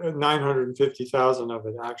 but 950,000 of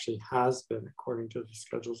it actually has been, according to the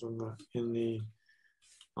schedules in the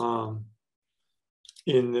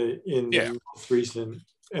most recent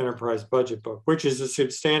enterprise budget book, which is a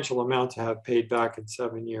substantial amount to have paid back in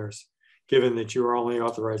 7 years, given that you were only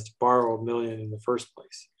authorized to borrow $1 million in the first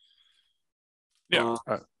place. Yeah,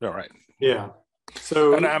 all right. Yeah.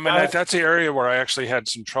 So, and I mean, that's the area where I actually had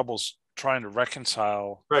some troubles trying to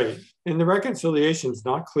reconcile. Right. And the reconciliation is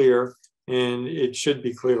not clear, and it should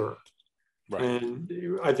be clearer. Right.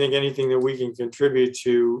 And I think anything that we can contribute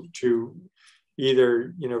to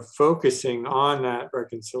either, you know, focusing on that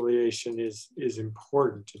reconciliation is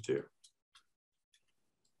important to do.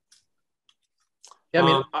 Yeah, I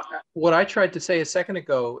mean, what I tried to say a second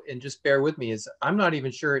ago, and just bear with me, is I'm not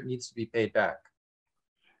even sure it needs to be paid back.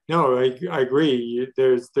 No, I agree.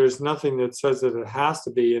 There's nothing that says that it has to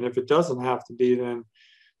be, and if it doesn't have to be, then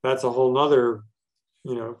that's a whole nother,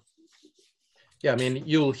 you know. Yeah, I mean,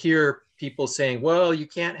 you'll hear people saying, "Well, you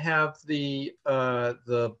can't have the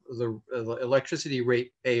electricity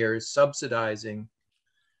rate payers subsidizing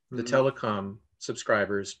the telecom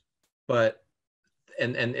subscribers," but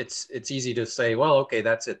and it's easy to say, "Well, okay,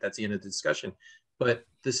 that's it. That's the end of the discussion." But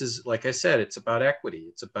this is, like I said, it's about equity.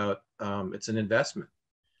 It's about it's an investment.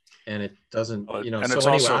 And it doesn't, you know, so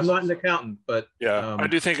anyway, also, I'm not an accountant, but yeah, I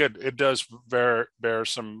do think it does bear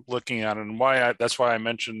some looking at it, and that's why I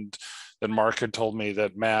mentioned that Mark had told me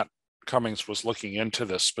that Matt Cummings was looking into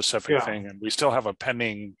this specific thing, and we still have a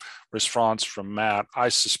pending response from Matt. I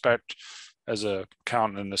suspect, as an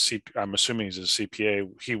accountant and I'm assuming he's a CPA,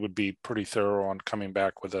 he would be pretty thorough on coming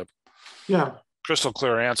back with a crystal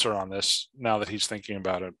clear answer on this now that he's thinking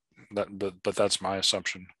about it. But that's my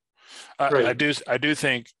assumption. Right. I do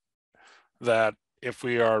think that if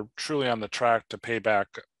we are truly on the track to pay back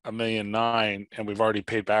 $1.9 million, and we've already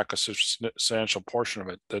paid back a substantial portion of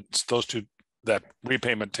it, that those two that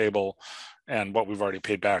repayment table and what we've already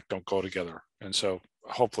paid back don't go together. And so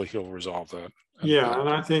hopefully he'll resolve that. Yeah, and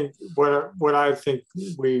I think what I think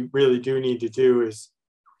we really do need to do is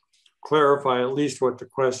clarify at least what the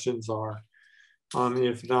questions are.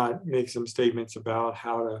 If not, make some statements about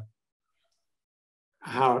how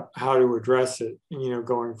to address it,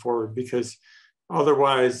 going forward. Because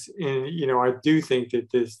otherwise, I do think that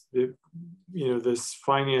this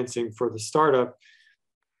financing for the startup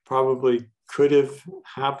probably could have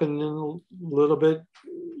happened in a little bit,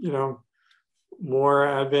 more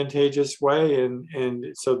advantageous way, and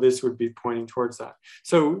so this would be pointing towards that.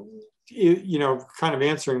 So, kind of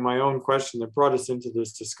answering my own question that brought us into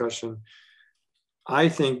this discussion, I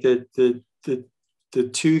think that the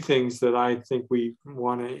two things that I think we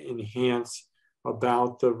want to enhance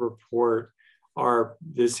about the report are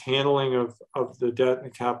this handling of the debt and the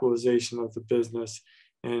capitalization of the business,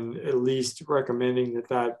 and at least recommending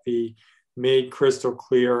that be made crystal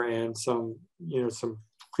clear, and some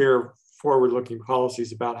clear forward-looking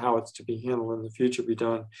policies about how it's to be handled in the future be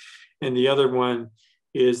done. And the other one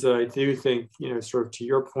is that I do think, sort of to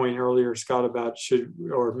your point earlier, Scott, about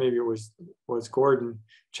or maybe it was Gordon,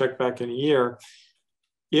 check back in a year.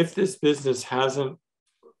 If this business hasn't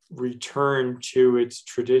returned to its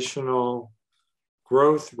traditional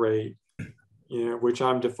growth rate, which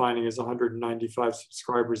I'm defining as 195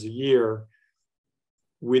 subscribers a year,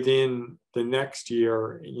 within the next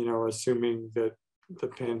year, assuming that the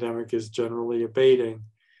pandemic is generally abating,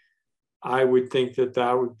 I would think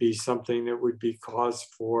that would be something that would be cause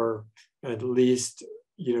for at least,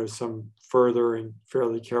 some further and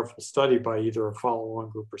fairly careful study by either a follow-on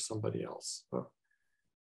group or somebody else. So,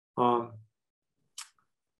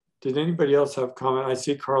 did anybody else have comment? I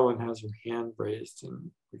see Carlin has her hand raised,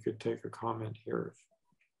 and we could take a comment here if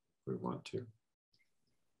we want to.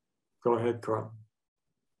 Go ahead, Carlin.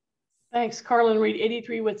 Thanks, Carlin Reed,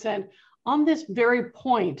 83 Woods End. On this very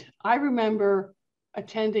point, I remember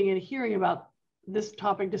attending and hearing about this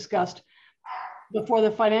topic discussed before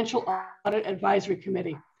the Financial Audit Advisory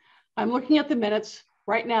Committee. I'm looking at the minutes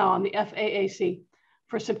right now on the FAAC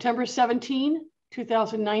for September 17,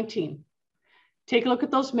 2019. Take a look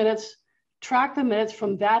at those minutes, track the minutes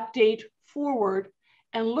from that date forward,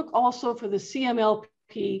 and look also for the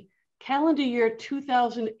CMLP calendar year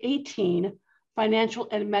 2018 financial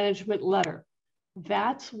and management letter.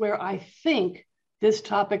 That's where I think this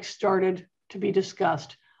topic started to be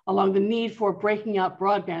discussed, along the need for breaking out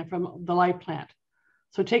broadband from the light plant.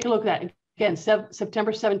 So take a look at that. Again,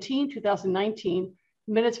 September 17, 2019,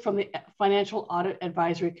 minutes from the Financial Audit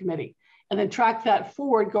Advisory Committee. And then track that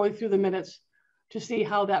forward, going through the minutes to see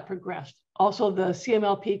how that progressed. Also the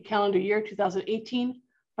CMLP calendar year 2018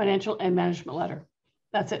 financial and management letter.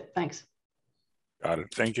 That's it, thanks. Got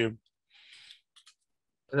it, thank you.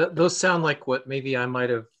 Those sound like what maybe I might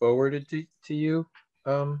have forwarded to you.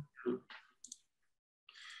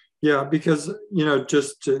 Yeah, because,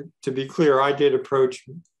 just to be clear, I did approach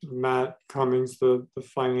Matt Cummings, the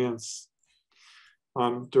finance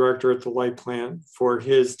director at the light plant, for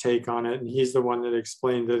his take on it. And he's the one that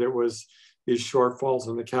explained that it was these shortfalls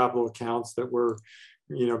in the capital accounts that were,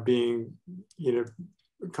 being,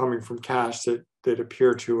 coming from cash that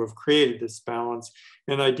appear to have created this balance.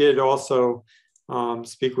 And I did also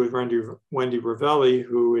speak with Wendy Ravelli,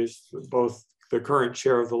 who is both the current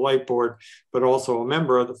chair of the Light Board, but also a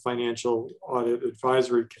member of the Financial Audit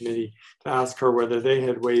Advisory Committee, to ask her whether they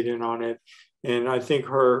had weighed in on it. And I think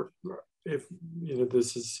if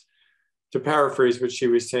this is to paraphrase what she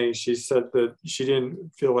was saying, she said that she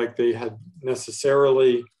didn't feel like they had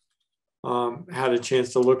necessarily had a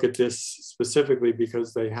chance to look at this specifically,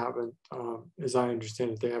 because they haven't, as I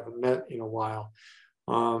understand it, they haven't met in a while.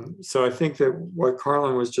 So I think that what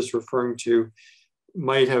Carlin was just referring to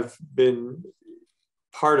might have been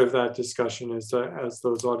part of that discussion as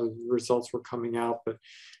those audit results were coming out, but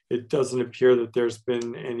it doesn't appear that there's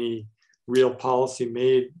been any real policy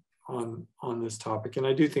made on this topic. And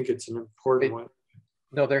I do think it's an important one.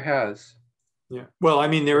 No, there has. Yeah, well, I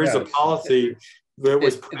mean, there is a policy that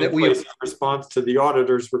was put in place in response to the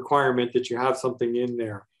auditor's requirement that you have something in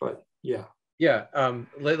there, but yeah. Yeah,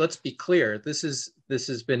 let's be clear. This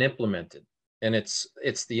has been implemented, and it's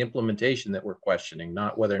the implementation that we're questioning,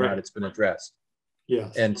 not whether or not it's been addressed.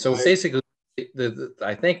 Yes. And so basically,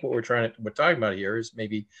 I think what we're talking about here is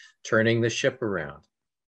maybe turning the ship around.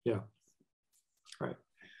 Yeah. Right.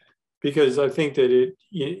 Because I think that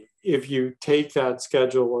if you take that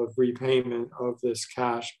schedule of repayment of this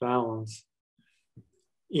cash balance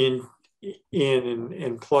in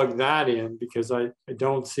and plug that in, because I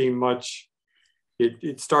don't see much.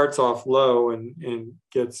 It starts off low and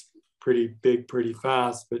gets pretty big, pretty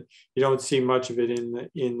fast, but you don't see much of it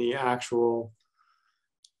in the actual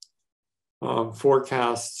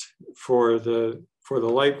forecasts for the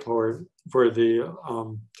light port, for the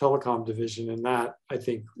telecom division. And that, I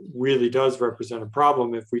think, really does represent a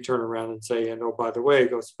problem if we turn around and say, and oh, by the way,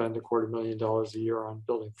 go spend $250,000 a year on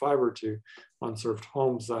building fiber to unserved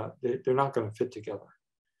homes. That they're not going to fit together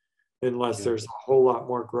unless there's a whole lot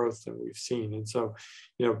more growth than we've seen. And so,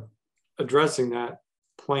 addressing that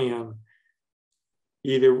plan,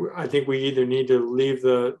 I think we either need to leave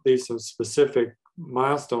some specific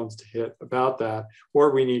milestones to hit about that,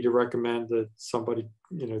 or we need to recommend that somebody,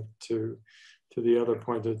 to the other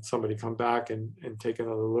point, that somebody come back and take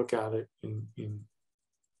another look at it in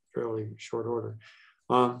fairly short order.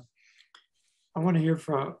 I want to hear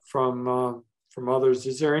from others.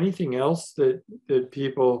 Is there anything else that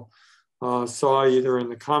people saw either in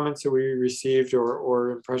the comments that we received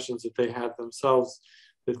or impressions that they had themselves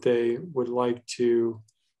that they would like to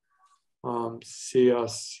see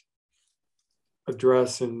us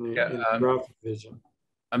address in the draft vision?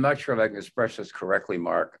 I'm not sure if I can express this correctly,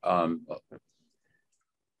 Mark, and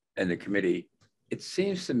the committee. It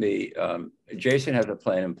seems to me Jason has a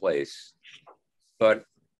plan in place, but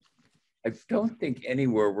I don't think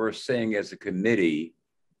anywhere we're saying as a committee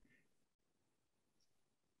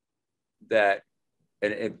that,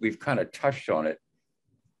 and we've kind of touched on it.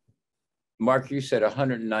 Mark, you said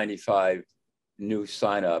 195 new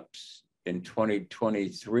signups in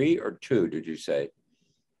 2023 or 2, did you say?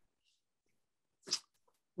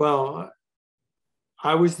 Well,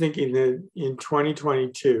 I was thinking that in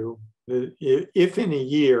 2022, if in a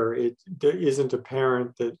year it isn't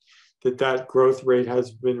apparent that growth rate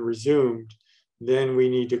has been resumed, then we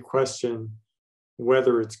need to question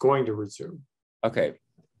whether it's going to resume. Okay,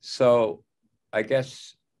 so I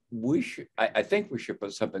guess we should, I think we should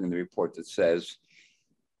put something in the report that says,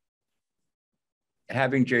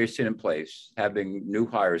 having Jason in place, having new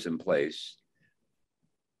hires in place,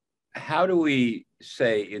 how do we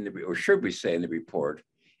say or should we say in the report,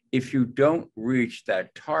 if you don't reach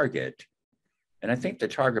that target, and I think the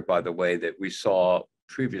target, by the way, that we saw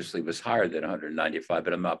previously was higher than 195,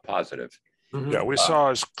 but I'm not positive. Mm-hmm. Yeah, we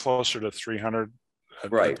saw as closer to 300 at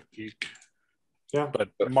the peak. Yeah, but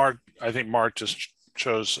I think Mark just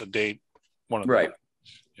chose a date. One of right.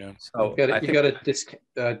 Yeah. So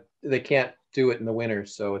they can't do it in the winter,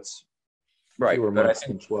 so it's right. fewer months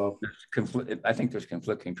than 12. I think there's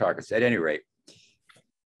conflicting targets. At any rate,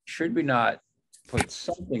 should we not put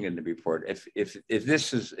something in the report if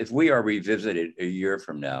we are revisited a year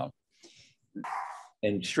from now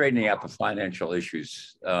and straightening out the financial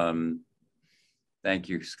issues? Thank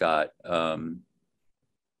you, Scott.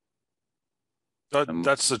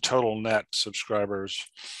 That's the total net subscribers.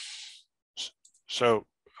 So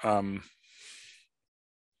let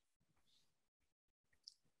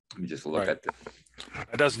me just look at this.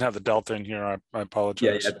 It doesn't have the delta in here. I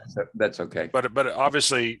apologize. Yeah, that's okay. But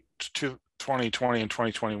obviously, 2020 and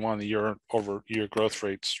 2021, the year-over-year growth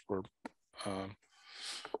rates were 5%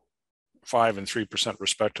 and 3%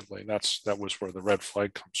 respectively. That was where the red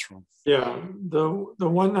flag comes from. Yeah, the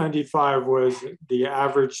 195 was the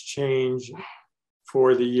average change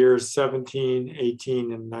for the years 17,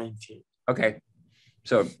 18, and 19. Okay,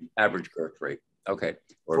 so average growth rate. Okay.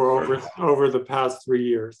 For over the past 3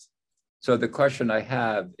 years. So the question I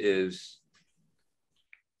have is,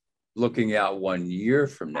 looking out 1 year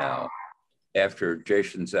from now, after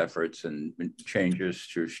Jason's efforts and changes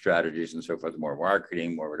to strategies and so forth, more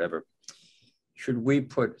marketing, more whatever, should we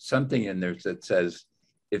put something in there that says,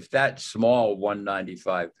 if that small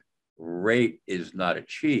 195 rate is not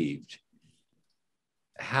achieved,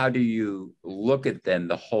 how do you look at then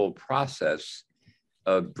the whole process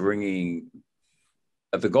of the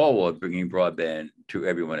goal of bringing broadband to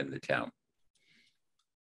everyone in the town?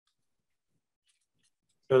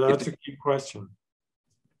 So that's a key question.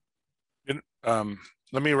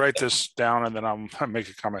 Let me write this down and then I'll make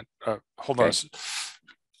a comment. Hold on.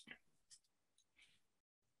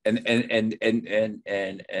 And the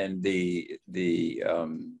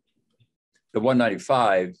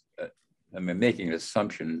 195, I'm making an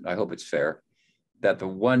assumption, I hope it's fair, that the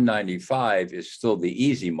 195 is still the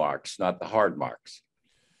easy marks, not the hard marks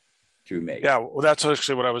to make. Yeah, well, that's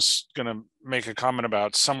actually what I was going to make a comment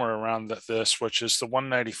about somewhere around this, which is the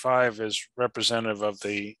 195 is representative of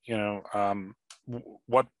the,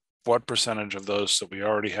 what percentage of those that we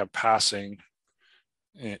already have passing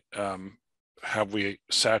have we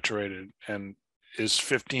saturated, and is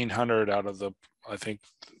 1,500 out of the, I think,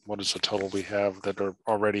 what is the total we have that are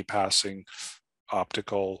already passing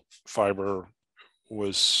optical fiber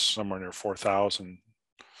was somewhere near 4,000,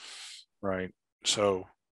 right? So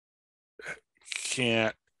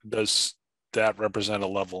does that represent a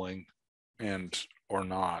leveling or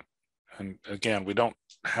not? And again, we don't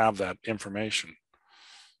have that information.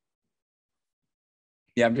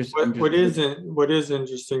 Yeah, What is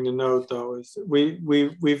interesting to note though is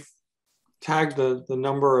we've tagged the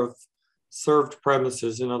number of served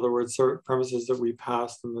premises, in other words, premises that we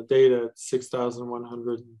passed in the data at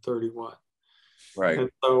 6,131. Right. And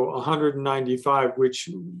so 195, which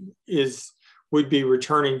would be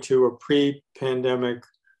returning to a pre-pandemic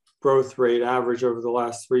growth rate average over the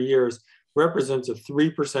last 3 years, represents a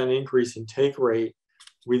 3% increase in take rate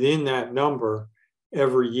within that number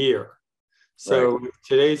every year. So if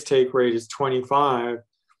today's take rate is 25,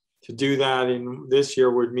 to do that in this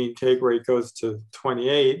year would mean take rate goes to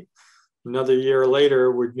 28. Another year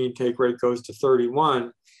later would mean take rate goes to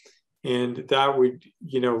 31. And that would,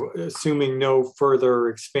 assuming no further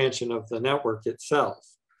expansion of the network itself.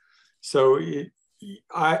 So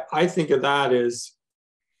I think of that as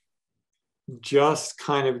just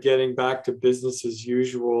kind of getting back to business as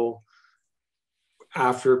usual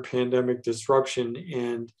after pandemic disruption.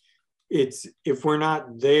 And if we're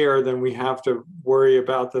not there, then we have to worry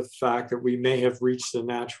about the fact that we may have reached the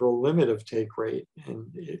natural limit of take rate.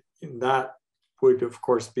 And that would of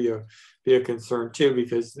course be a concern too,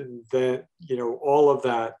 because that, all of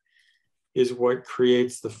that is what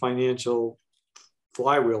creates the financial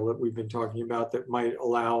flywheel that we've been talking about that might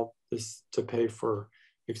allow this to pay for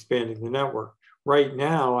expanding the network. Right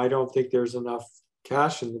now, I don't think there's enough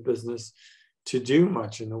cash in the business to do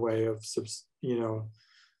much in the way of,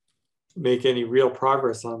 make any real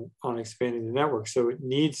progress on expanding the network. So it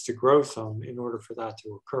needs to grow some in order for that to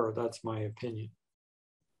occur. That's my opinion.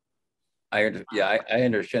 I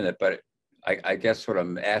understand that, but I guess what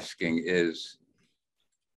I'm asking is,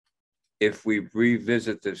 if we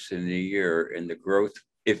revisit this in a year and the growth,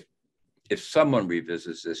 if someone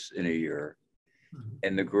revisits this in a year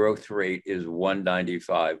and the growth rate is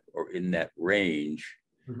 195 or in that range,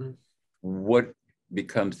 what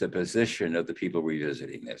becomes the position of the people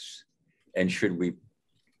revisiting this? And should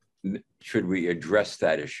we address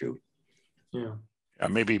that issue? Yeah.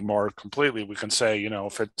 Maybe more completely, we can say,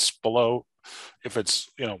 if it's below,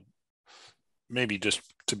 maybe just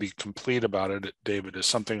to be complete about it, David, is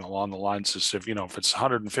something along the lines of, if it's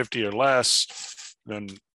 150 or less, then,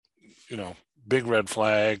 big red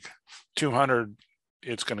flag. 200,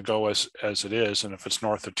 it's going to go as it is. And if it's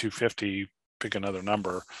north of 250, pick another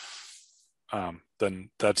number. Then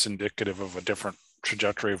that's indicative of a different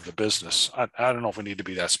trajectory of the business. I don't know if we need to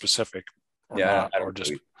be that specific or not, or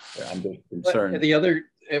just. I'm just concerned. The other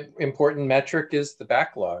important metric is the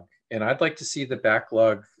backlog, and I'd like to see the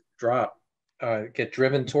backlog drop, get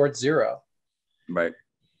driven towards zero. Right.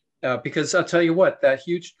 Because I'll tell you what, that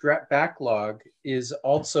huge backlog is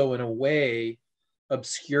also in a way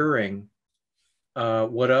obscuring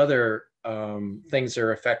what other things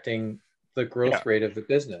are affecting the growth rate of the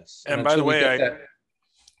business. And by the way,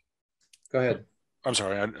 go ahead. I'm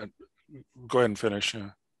sorry. Go ahead and finish.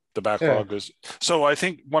 The backlog is. So I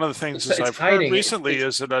think one of the things I've heard recently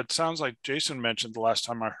is that it sounds like Jason mentioned the last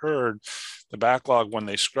time I heard, the backlog when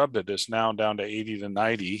they scrubbed it is now down to 80 to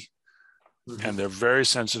 90. And they're very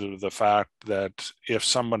sensitive to the fact that if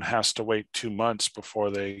someone has to wait 2 months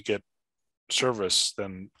before they get service,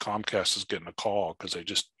 then Comcast is getting a call because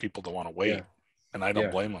people don't want to wait. And I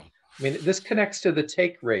don't blame them. I mean, this connects to the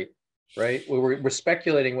take rate, right? We're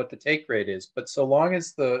speculating what the take rate is, but so long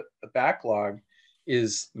as the backlog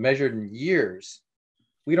is measured in years,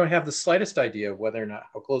 we don't have the slightest idea of whether or not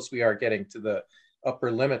how close we are getting to the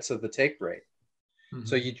upper limits of the take rate.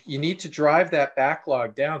 So you need to drive that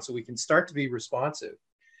backlog down so we can start to be responsive.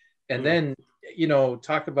 And then,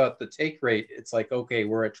 talk about the take rate. It's like, okay,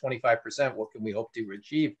 we're at 25%. What can we hope to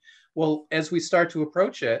achieve? Well, as we start to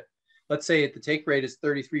approach it, let's say the take rate is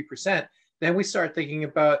 33%, then we start thinking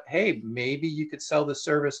about, hey, maybe you could sell the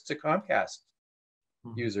service to Comcast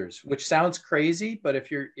users, which sounds crazy, but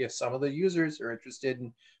if some of the users are interested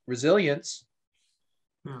in resilience,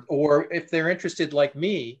 or if they're interested like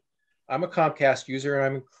me, I'm a Comcast user and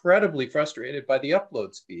I'm incredibly frustrated by the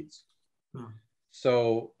upload speeds.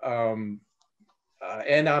 So, and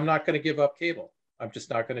I'm not going to give up cable. I'm just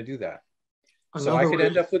not going to do that. So I could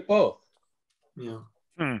end up with both. Yeah.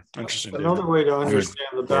 Interesting. Another way to understand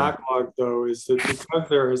the backlog, though, is that because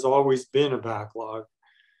there has always been a backlog,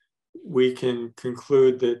 we can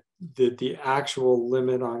conclude that the actual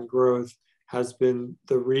limit on growth has been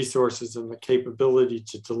the resources and the capability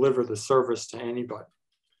to deliver the service to anybody.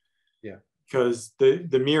 Yeah. Because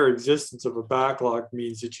the mere existence of a backlog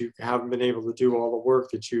means that you haven't been able to do all the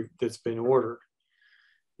work that's been ordered.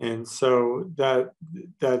 And so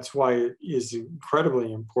that's why it is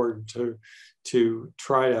incredibly important to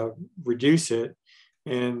try to reduce it.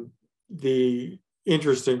 And the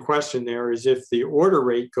interesting question there is, if the order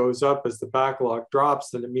rate goes up as the backlog drops,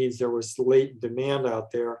 then it means there was latent demand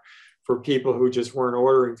out there for people who just weren't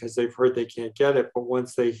ordering because they've heard they can't get it. But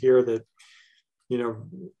once they hear that, you know,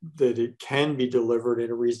 that it can be delivered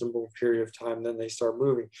in a reasonable period of time, then they start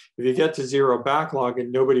moving. If you get to zero backlog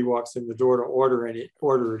and nobody walks in the door to order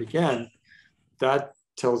it again, that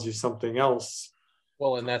tells you something else.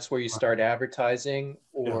 Well, and that's where you start advertising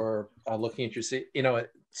or looking at your, you know,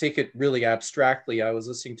 take it really abstractly. I was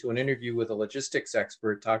listening to an interview with a logistics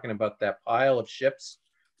expert talking about that pile of ships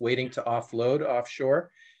waiting to offload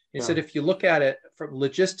offshore. He said, if you look at it from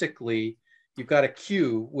logistically, you've got a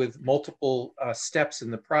queue with multiple steps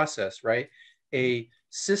in the process, right? A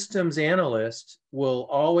systems analyst will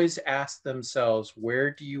always ask themselves,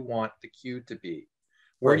 where do you want the queue to be?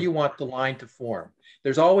 Where do you want the line to form?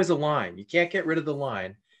 There's always a line. You can't get rid of the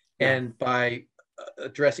line. And by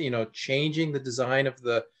addressing, you know, changing the design of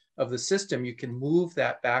the system, you can move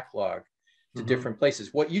that backlog to different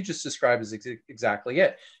places. What you just described is exactly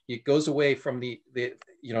it. It goes away from the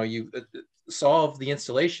you know, you solve the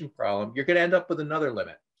installation problem, you're going to end up with another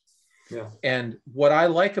limit. And what I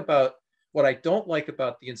don't like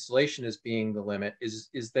about the installation as being the limit is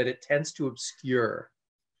that it tends to obscure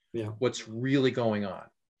what's really going on.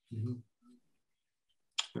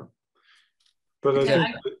 But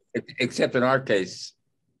except in our case,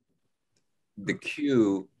 the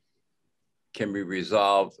queue can be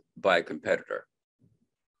resolved by a competitor.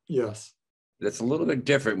 Yes. That's a little bit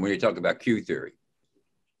different when you talk about queue theory.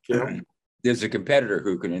 There's a competitor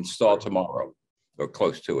who can install tomorrow or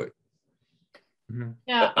close to it.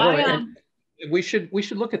 Yeah, we should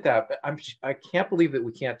look at that. But I can't believe that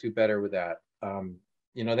we can't do better with that.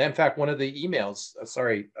 You know, in fact, one of the emails,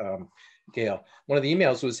 Gail, one of the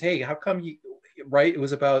emails was, hey, how come you, right? It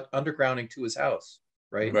was about undergrounding to his house,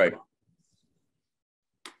 right? Right.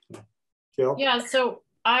 Gail? Yeah, so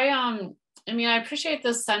I mean, I appreciate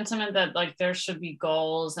this sentiment that like there should be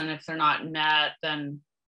goals, and if they're not met, then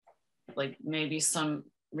like maybe some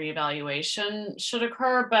reevaluation should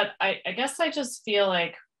occur. But I guess I just feel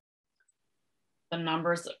like the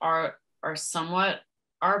numbers are somewhat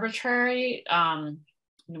arbitrary.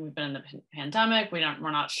 We've been in the pandemic. We're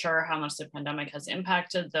not sure how much the pandemic has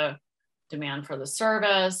impacted the demand for the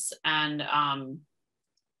service. And,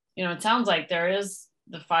 you know, it sounds like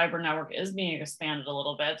the fiber network is being expanded a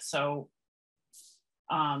little bit. So,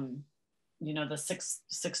 you know, the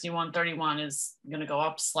 6131 is going to go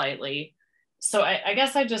up slightly. So I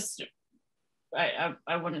guess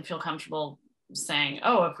I wouldn't feel comfortable saying,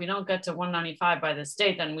 oh, if we don't get to 195 by this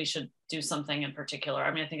date, then we should do something in particular.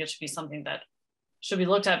 I mean, I think it should be something that should be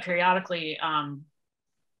looked at periodically. And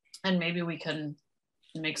maybe we can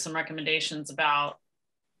make some recommendations about,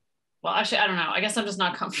 well, actually, I don't know. I guess I'm just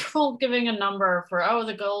not comfortable giving a number for, oh,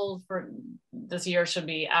 the goal for this year should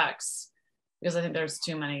be X, because I think there's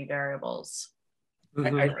too many variables.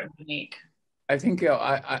 Unique. I think, you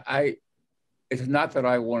know, it's not that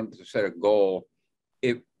I wanted to set a goal.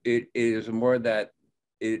 It is more that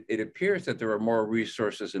it appears that there are more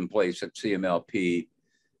resources in place at CMLP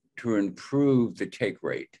to improve the take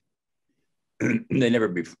rate. they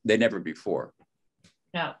never before.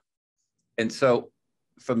 Yeah. And so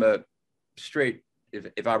from a straight,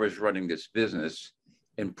 if I was running this business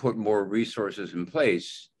and put more resources in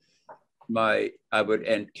place, I would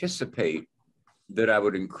anticipate that I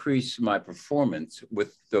would increase my performance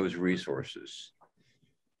with those resources.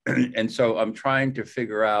 And so I'm trying to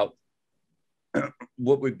figure out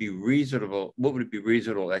what would be reasonable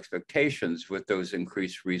expectations with those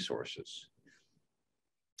increased resources.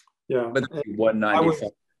 Yeah. But 195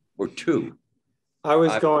 or 2. I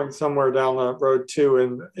was going somewhere down that road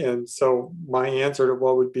too. And so my answer to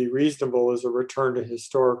what would be reasonable is a return to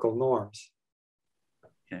historical norms.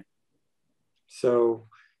 Okay. So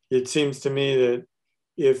it seems to me that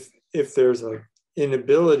if there's an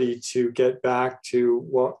inability to get back to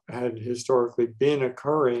what had historically been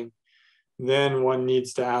occurring, then one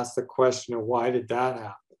needs to ask the question of why did that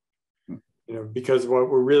happen? You know, because what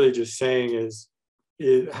we're really just saying is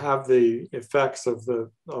have the effects of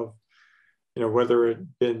you know, whether it had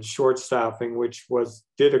been short staffing, which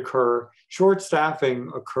did occur. Short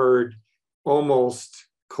staffing occurred almost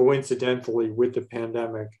coincidentally with the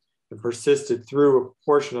pandemic and persisted through a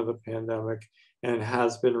portion of the pandemic and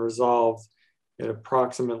has been resolved at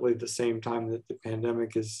approximately the same time that the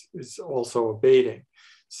pandemic is also abating.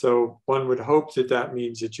 So one would hope that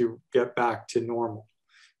means that you get back to normal.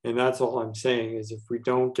 And that's all I'm saying is if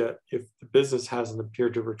the business hasn't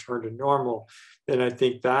appeared to return to normal, then I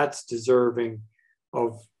think that's deserving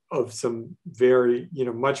of some very,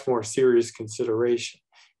 much more serious consideration.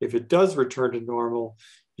 If it does return to normal,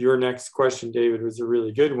 your next question, David, was a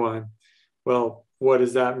really good one. Well, what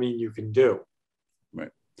does that mean you can do? Right.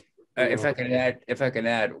 If I can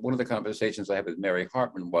add, one of the conversations I had with Mary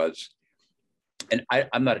Hartman was, and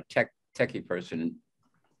I'm not a techie person,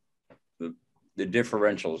 the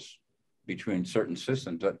differentials between certain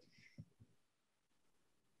systems, but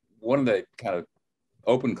one of the kind of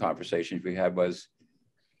open conversations we had was,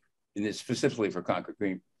 and it's specifically for Concord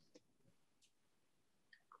Green,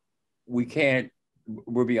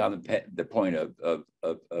 we're beyond the point of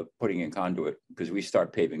putting in conduit because we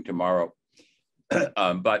start paving tomorrow.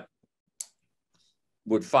 But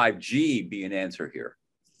would 5G be an answer here?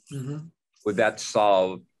 Mm-hmm. Would that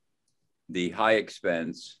solve the high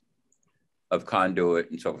expense of conduit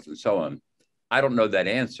and so forth and so on? I don't know that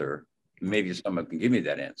answer. Maybe someone can give me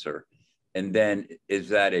that answer. And then is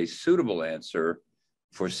that a suitable answer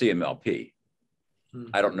for CMLP?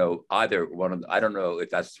 I don't know either one of them. I don't know if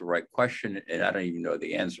that's the right question, and I don't even know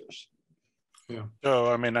the answers. Yeah. So,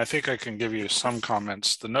 I mean, I think I can give you some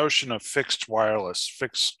comments. The notion of fixed wireless,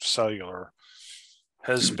 fixed cellular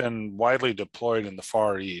has been widely deployed in the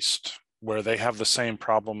Far East, where they have the same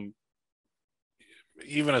problem,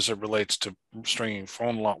 even as it relates to stringing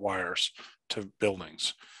phone wires to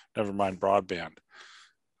buildings, never mind broadband.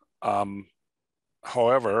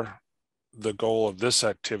 However, the goal of this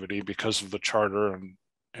activity, because of the charter and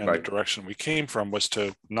right. The direction we came from, was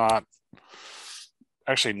to not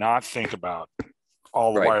think about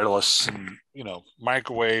all the right. wireless and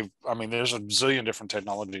microwave. I mean, there's a zillion different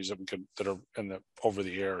technologies that are in the over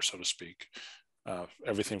the air, so to speak.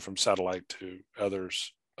 Everything from satellite to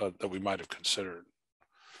others that we might have considered.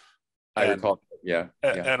 I recall. Yeah.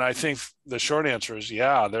 And I think the short answer is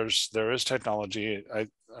there is technology.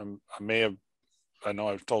 I know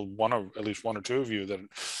I've told at least one or two of you that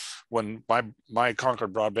when my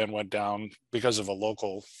Concord broadband went down because of a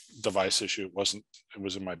local device issue, it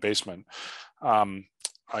was in my basement.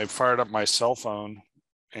 I fired up my cell phone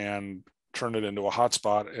and turned it into a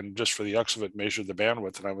hotspot, and just for the yucks of it, measured the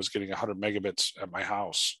bandwidth, and I was getting 100 megabits at my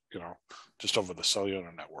house, just over the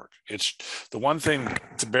cellular network. It's the one thing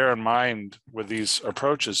to bear in mind with these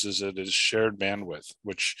approaches is it is shared bandwidth,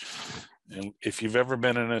 which, and if you've ever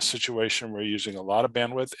been in a situation where you're using a lot of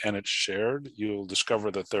bandwidth and it's shared, you'll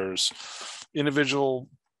discover that there's individual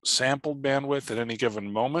sampled bandwidth at any given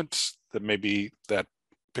moment that maybe that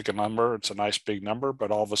pick a number, it's a nice big number,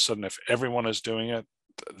 but all of a sudden, if everyone is doing it,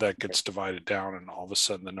 that gets divided down, and all of a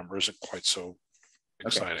sudden the number isn't quite so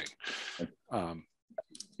exciting.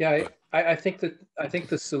 Okay. I think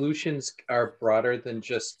the solutions are broader than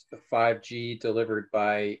just 5G delivered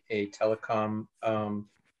by a telecom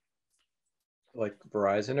like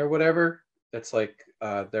Verizon or whatever. That's like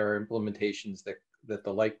there are implementations that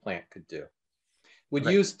the light plant could do. Would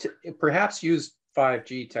perhaps use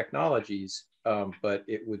 5G technologies, but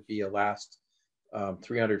it would be a last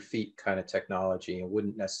 300 feet kind of technology and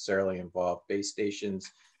wouldn't necessarily involve base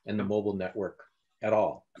stations and the mobile network at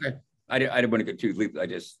all. Okay. I didn't want to get too deep.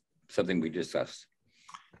 Something we discussed.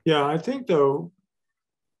 Yeah, I think though,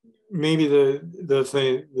 maybe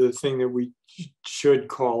the thing that we should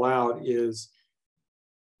call out is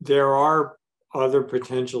there are other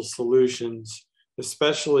potential solutions,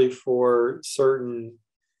 especially for certain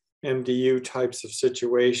MDU types of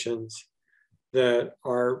situations that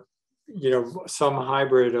are, some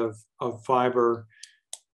hybrid of fiber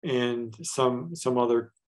and some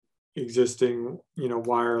other existing,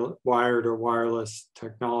 wired or wireless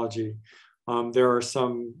technology. There are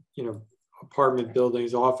some, apartment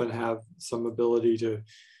buildings often have some ability to,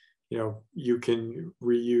 you can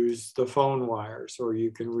reuse the phone wires, or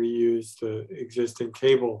you can reuse the existing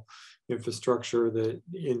cable infrastructure that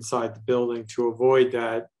inside the building to avoid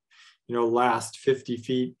that, last 50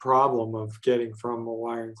 feet problem of getting from a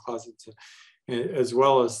wiring closet to, as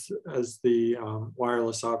well as the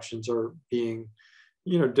wireless options are being,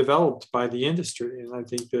 developed by the industry. And I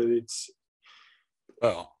think that it's,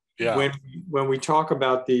 when we talk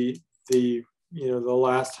about the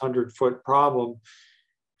last 100-foot problem,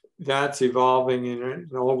 that's evolving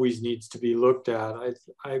and it always needs to be looked at.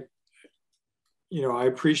 I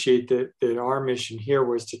appreciate that our mission here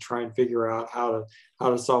was to try and figure out how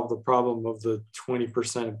to solve the problem of the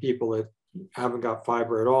 20% of people that haven't got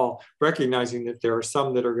fiber at all, recognizing that there are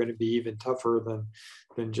some that are going to be even tougher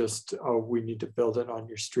than just, we need to build it on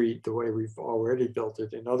your street the way we've already built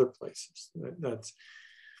it in other places. That's,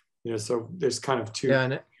 so there's kind of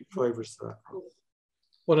two flavors to that problem.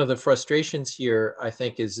 One of the frustrations here, I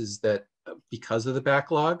think, is that because of the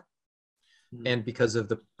backlog and because of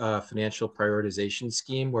the financial prioritization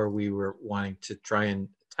scheme, where we were wanting to try and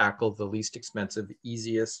tackle the least expensive,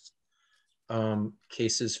 easiest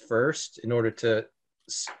cases first in order to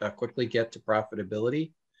quickly get to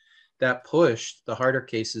profitability, that pushed the harder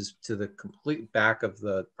cases to the complete back of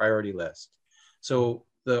the priority list. So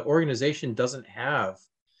the organization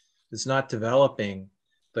it's not developing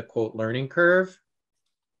the quote learning curve,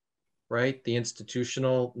 right? The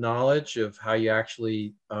institutional knowledge of how you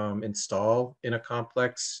actually install in a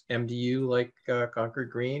complex MDU like Concord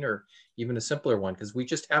Green, or even a simpler one, because we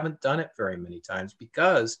just haven't done it very many times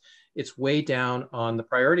because it's way down on the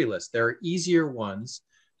priority list. There are easier ones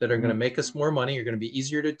that are going to make us more money, are going to be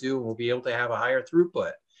easier to do, and we'll be able to have a higher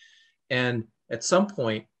throughput. And at some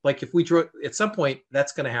point, like if we draw, at some point,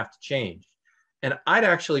 that's going to have to change. And I'd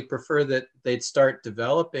actually prefer that they'd start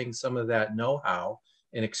developing some of that know-how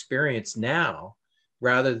and experience now,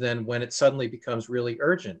 rather than when it suddenly becomes really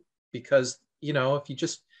urgent. Because, you know, if you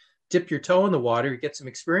just dip your toe in the water, you get some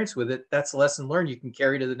experience with it, that's a lesson learned you can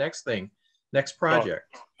carry to the next thing, next project.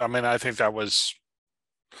 Well, I mean, I think that was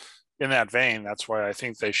in that vein. That's why I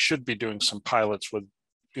think they should be doing some pilots with,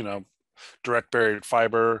 you know, direct buried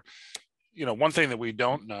fiber. You know, one thing that we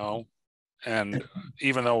don't know, and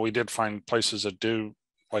even though we did find places that do,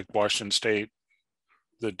 like Washington State,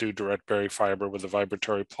 that do direct buried fiber with a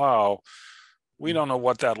vibratory plow, we don't know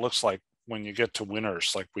what that looks like when you get to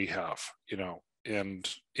winters like we have, you know. And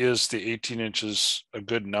is the 18 inches a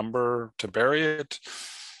good number to bury it?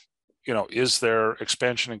 You know, is there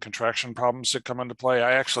expansion and contraction problems that come into play?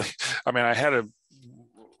 I had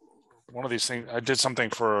one of these things. I did something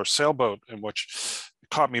for a sailboat in which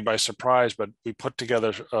caught me by surprise, but we put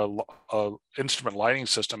together a instrument lighting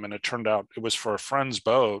system, and it turned out it was for a friend's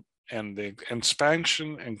boat, and the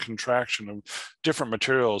expansion and contraction of different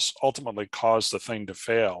materials ultimately caused the thing to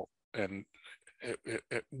fail. And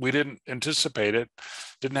we didn't anticipate it,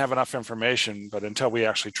 didn't have enough information, but until we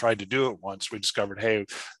actually tried to do it once, we discovered, hey,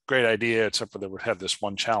 great idea, except for that we had this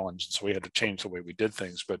one challenge, and so we had to change the way we did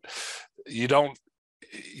things. But you don't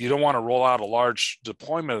want to roll out a large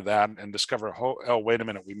deployment of that and discover, oh, wait a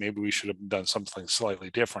minute, maybe we should have done something slightly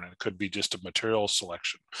different. And it could be just a material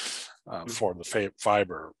selection for the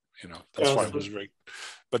fiber. You know, that's why it was great.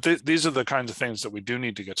 But these are the kinds of things that we do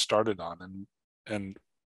need to get started on. And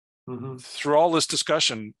through all this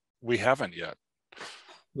discussion, we haven't yet.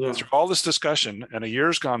 Yeah. Through all this discussion, and a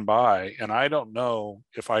year's gone by, and I don't know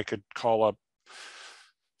if I could call up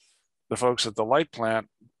the folks at the light plant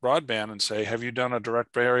Broadband and say, have you done a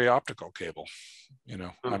direct bury optical cable? You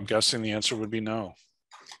know, I'm guessing the answer would be no.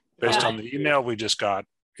 Based on the email we just got,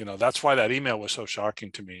 you know, that's why that email was so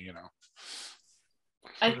shocking to me, you know.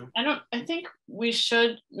 I think we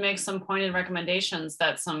should make some pointed recommendations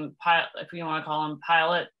that some pilot, if you want to call them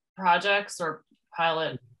pilot projects or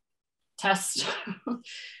pilot test,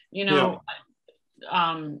 you know,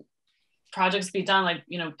 projects be done, like,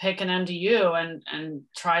 you know, pick an MDU and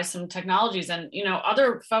try some technologies. And, you know,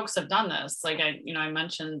 other folks have done this. Like I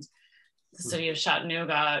mentioned the city of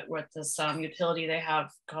Chattanooga with this utility they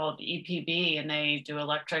have called EPB, and they do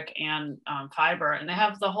electric and fiber, and they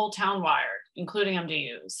have the whole town wired, including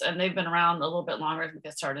MDUs. And they've been around a little bit longer. I think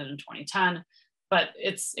they started in 2010, but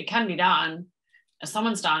it can be done.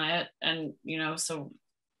 Someone's done it. And, you know, so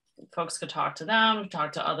folks could talk to them,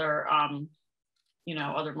 talk to other, you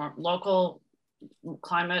know, other more local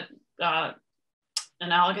climate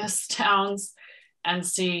analogous towns and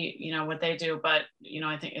see, you know, what they do. But, you know,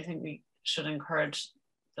 I think we should encourage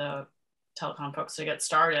the telecom folks to get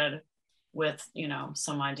started with, you know,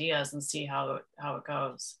 some ideas and see how it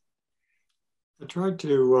goes. I tried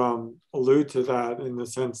to allude to that in the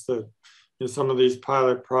sense that, you know, some of these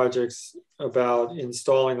pilot projects about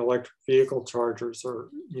installing electric vehicle chargers, or,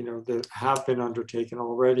 you know, that have been undertaken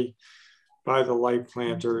already by the light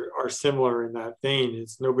plant are similar in that vein.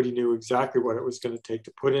 It's nobody knew exactly what it was going to take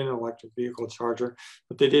to put in an electric vehicle charger,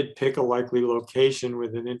 but they did pick a likely location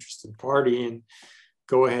with an interested party and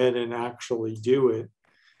go ahead and actually do it,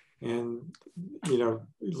 and, you know,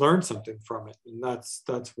 learn something from it. And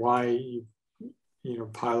that's why you know,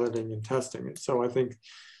 piloting and testing it. So I think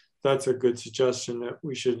that's a good suggestion that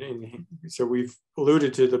we should. So we've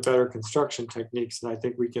alluded to the better construction techniques, and I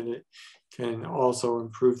think we can also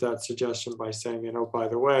improve that suggestion by saying, you know, by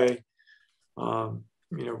the way,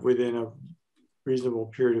 you know, within a reasonable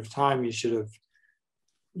period of time, you should have,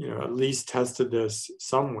 you know, at least tested this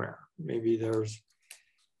somewhere. Maybe there's,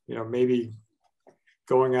 you know, maybe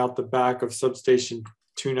going out the back of substation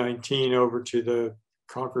 219 over to the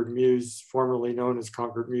Concord Muse, formerly known as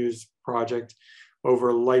Concord Muse project,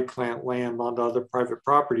 over light plant land onto other private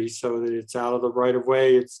property so that it's out of the right of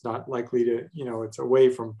way. It's not likely to, it's away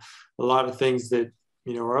from a lot of things that,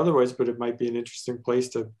 are otherwise, but it might be an interesting place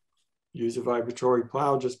to use a vibratory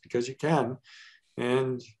plow just because you can,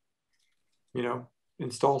 and,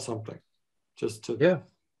 install something just to, get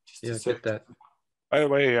that. By the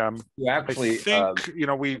way, you actually, I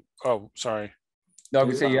think, oh, sorry. No, I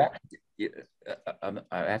would say I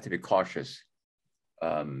have to be cautious.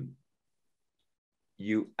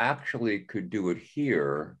 You actually could do it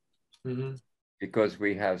here because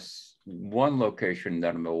we have one location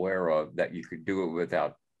that I'm aware of that you could do it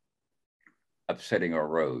without upsetting our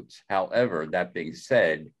roads. However, that being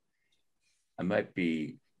said, I might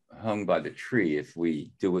be hung by the tree if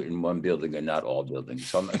we do it in one building and not all buildings.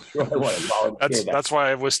 So I'm not sure I want to volunteer that's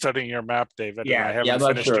why I was studying your map, David. Yeah, and I haven't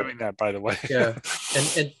finished doing that, by the way. Yeah,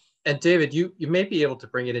 and David, you may be able to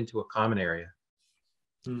bring it into a common area,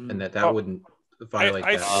 and that wouldn't violate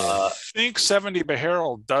that rule. I think 70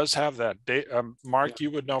 Beharrell does have that. Mark,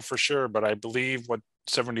 you would know for sure, but I believe what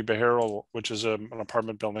 70 Beharrell, which is an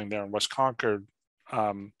apartment building there in West Concord,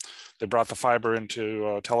 they brought the fiber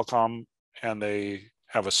into telecom, and they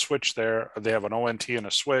have a switch there. They have an ONT and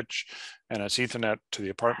a switch, and it's Ethernet to the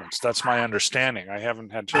apartments. That's my understanding. I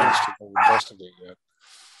haven't had a chance to go investigate yet.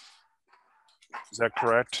 Is that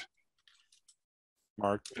correct?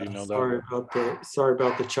 Mark, do you know that? Sorry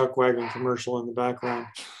about the Chuck Wagon commercial in the background.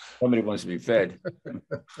 Somebody wants to be fed.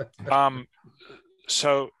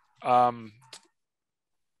 So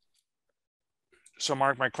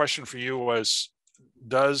Mark, my question for you was,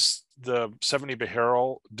 does the 70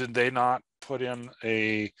 Beharrell, did they not put in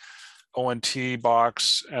a ONT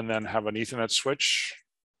box and then have an Ethernet switch?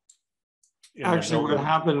 Actually, what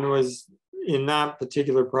happened was, in that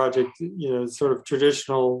particular project, sort of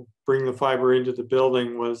traditional bring the fiber into the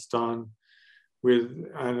building was done with,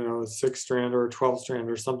 I don't know, a 6-strand or a 12-strand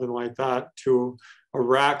or something like that to a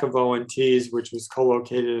rack of ONTs, which was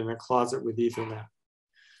co-located in a closet with Ethernet.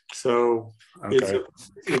 So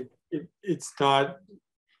it's not,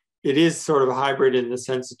 it is sort of a hybrid in the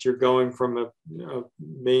sense that you're going from a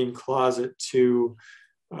main closet to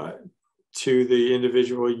the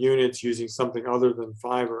individual units using something other than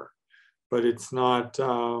fiber. But it's not.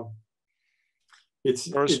 Is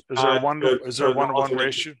there a 1-to-1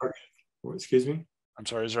 ratio? Excuse me. I'm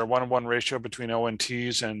sorry. Is there a 1-to-1 ratio between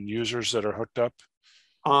ONTs and users that are hooked up?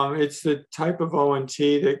 It's the type of ONT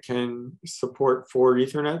that can support 4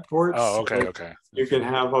 Ethernet ports. Oh, okay, so you can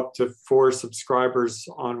have up to 4 subscribers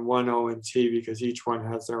on one ONT because each one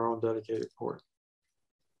has their own dedicated port.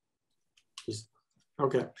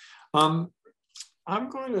 Okay. I'm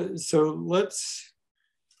going to. So let's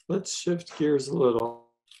shift gears a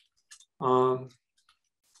little.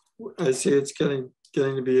 I see it's getting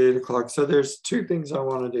to be 8 o'clock. So there's 2 things I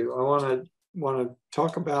want to do. I want to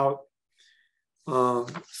talk about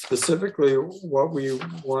specifically what we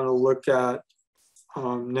want to look at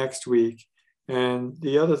next week. And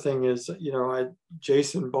the other thing is,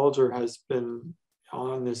 Jason Bulger has been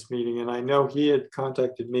on this meeting, and I know he had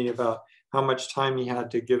contacted me about how much time he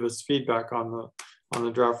had to give us feedback on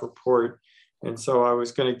the draft report. And so I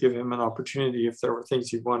was going to give him an opportunity if there were things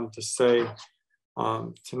he wanted to say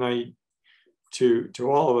tonight to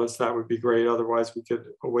all of us. That would be great. Otherwise, we could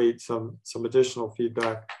await some additional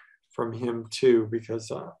feedback from him too,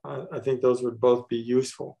 because I think those would both be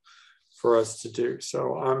useful for us to do.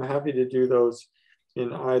 So I'm happy to do those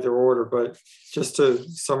in either order. But just to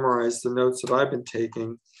summarize the notes that I've been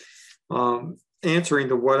taking, answering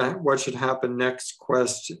the what should happen next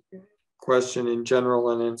question in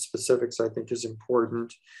general and in specifics, I think is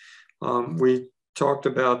important. We talked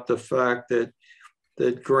about the fact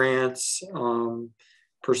that grants,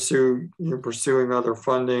 pursuing other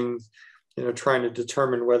funding, trying to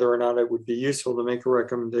determine whether or not it would be useful to make a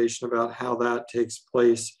recommendation about how that takes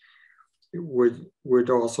place. It would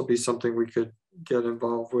also be something we could get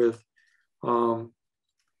involved with.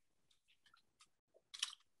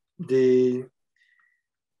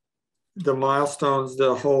 The milestones,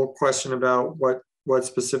 the whole question about what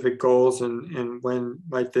specific goals and when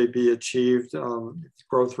might they be achieved,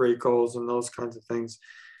 growth rate goals and those kinds of things.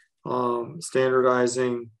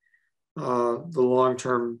 Standardizing the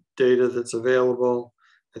long-term data that's available,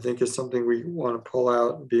 I think is something we want to pull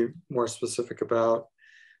out and be more specific about.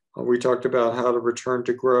 We talked about how to return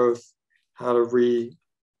to growth, how to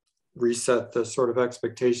reset the sort of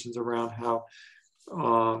expectations around how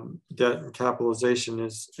debt and capitalization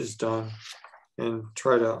is done, and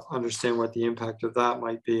try to understand what the impact of that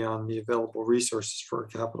might be on the available resources for a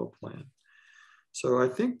capital plan. So I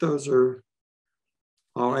think those are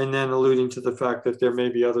And then alluding to the fact that there may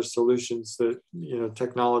be other solutions that,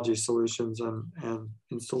 technology solutions and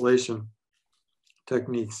installation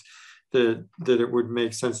techniques that it would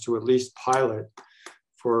make sense to at least pilot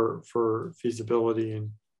for feasibility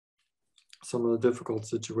in some of the difficult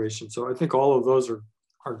situations. So I think all of those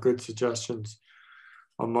are good suggestions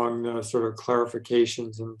among the sort of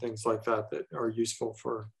clarifications and things like that are useful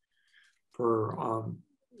for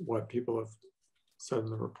what people have said in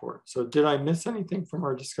the report. So did I miss anything from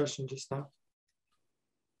our discussion just now?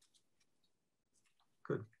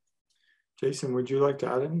 Good. Jason, would you like to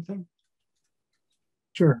add anything?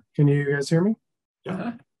 Sure. Can you guys hear me?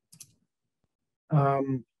 Yeah. Hi,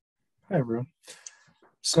 everyone.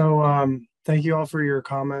 So thank you all for your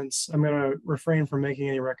comments. I'm going to refrain from making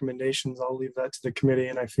any recommendations. I'll leave that to the committee,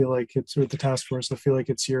 and I feel like it's with the task force. I feel like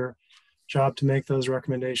it's your job to make those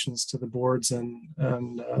recommendations to the boards and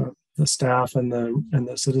the staff and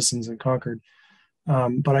the citizens in Concord.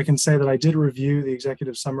 But I can say that I did review the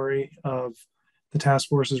executive summary of the task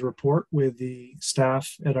force's report with the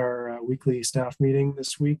staff at our weekly staff meeting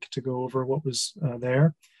this week to go over what was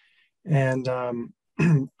there. And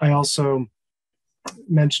I also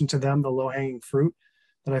mentioned to them the low-hanging fruit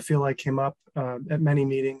that I feel like came up at many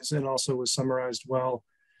meetings and also was summarized well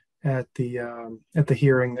at the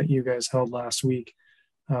hearing that you guys held last week.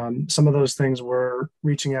 Some of those things were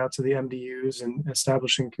reaching out to the MDUs and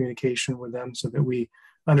establishing communication with them so that we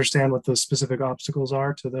understand what the specific obstacles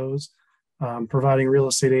are to those, providing real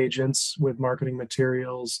estate agents with marketing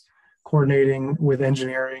materials, coordinating with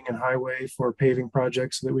engineering and highway for paving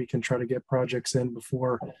projects so that we can try to get projects in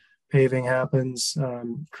before paving happens,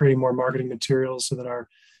 creating more marketing materials so that our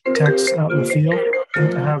techs out in the field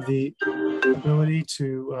have the ability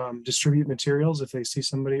to distribute materials if they see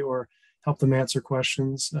somebody or help them answer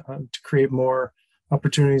questions to create more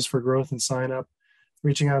opportunities for growth and sign up,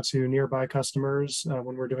 reaching out to nearby customers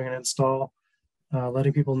when we're doing an install,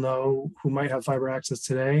 letting people know who might have fiber access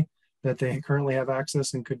today that they currently have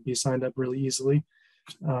access and could be signed up really easily.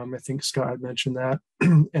 I think Scott had mentioned that.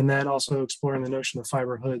 And then also exploring the notion of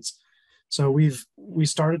fiber hoods. So we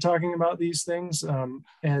started talking about these things,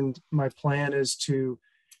 and my plan is to,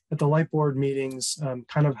 at the light board meetings,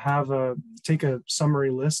 kind of take a summary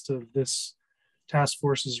list of this task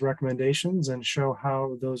force's recommendations and show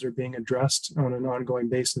how those are being addressed on an ongoing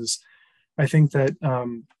basis. I think that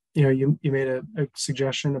you made a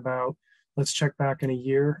suggestion about let's check back in a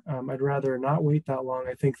year. I'd rather not wait that long.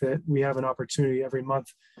 I think that we have an opportunity every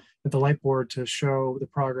month at the light board to show the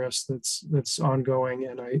progress that's ongoing,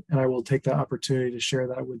 and I will take that opportunity to share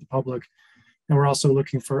that with the public. And we're also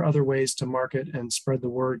looking for other ways to market and spread the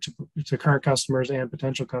word to current customers and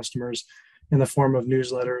potential customers in the form of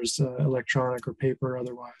newsletters, electronic or paper,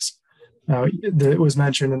 otherwise. It was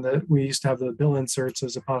mentioned that we used to have the bill inserts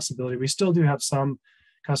as a possibility. We still do have some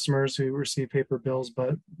customers who receive paper bills,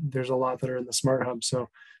 but there's a lot that are in the Smart Hub.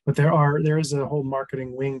 But there is a whole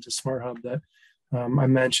marketing wing to Smart Hub that I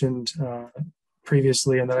mentioned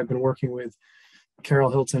previously, and that I've been working with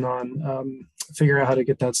Carol Hilton on figuring out how to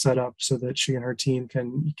get that set up so that she and her team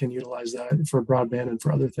can utilize that for broadband and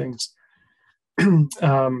for other things.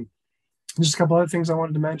 Just a couple other things I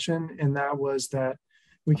wanted to mention, and that was that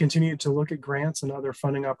we continue to look at grants and other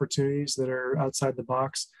funding opportunities that are outside the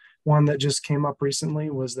box. One that just came up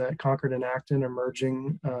recently was that Concord and Acton are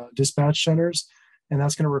merging dispatch centers, and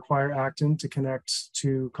that's going to require Acton to connect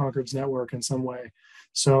to Concord's network in some way.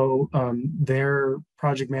 So their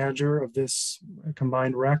project manager of this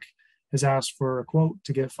combined rec has asked for a quote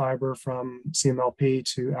to get fiber from CMLP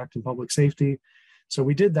to Acton Public Safety. So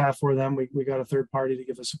we did that for them. We got a third party to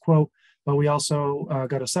give us a quote, but we also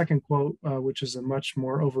got a second quote, which is a much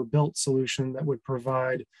more overbuilt solution that would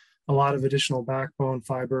provide a lot of additional backbone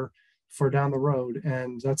fiber for down the road.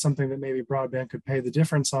 And that's something that maybe broadband could pay the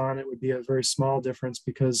difference on. It would be a very small difference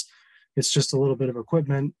because it's just a little bit of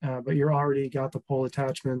equipment, but you're already got the pole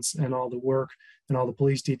attachments and all the work and all the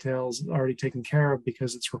police details already taken care of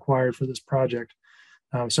because it's required for this project.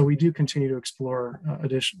 So we do continue to explore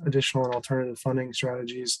additional and alternative funding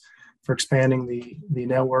strategies for expanding the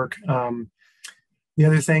network. The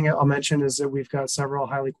other thing I'll mention is that we've got several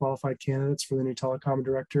highly qualified candidates for the new telecom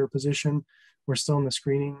director position. We're still in the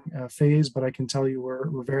screening phase, but I can tell you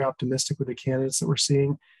we're very optimistic with the candidates that we're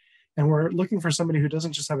seeing. And we're looking for somebody who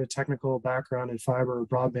doesn't just have a technical background in fiber or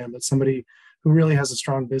broadband, but somebody who really has a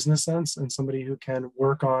strong business sense and somebody who can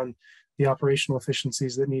work on the operational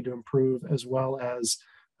efficiencies that need to improve, as well as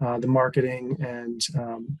the marketing and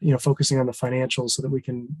focusing on the financials so that we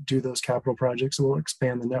can do those capital projects that will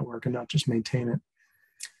expand the network and not just maintain it.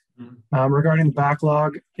 Regarding the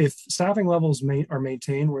backlog, if staffing levels are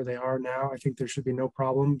maintained where they are now, I think there should be no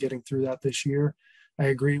problem getting through that this year. I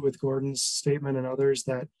agree with Gordon's statement and others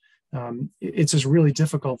that it's just really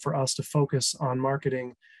difficult for us to focus on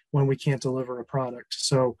marketing when we can't deliver a product.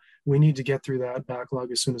 So we need to get through that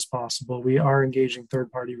backlog as soon as possible. We are engaging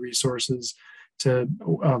third-party resources to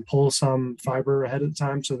pull some fiber ahead of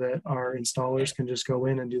time so that our installers can just go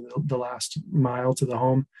in and do the last mile to the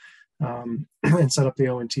home and set up the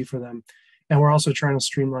ONT for them. And we're also trying to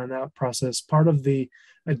streamline that process. Part of the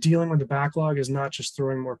dealing with the backlog is not just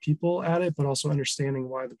throwing more people at it, but also understanding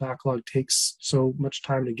why the backlog takes so much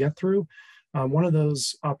time to get through. One of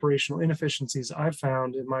those operational inefficiencies I've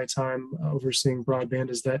found in my time overseeing broadband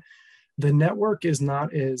is that the network is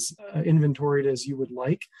not as inventoried as you would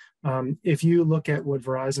like. If you look at what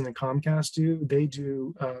Verizon and Comcast do, they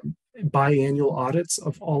do biannual audits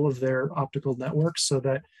of all of their optical networks so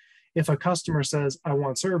that if a customer says, I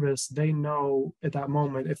want service, they know at that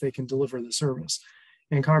moment if they can deliver the service.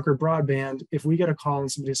 In Concord Broadband, if we get a call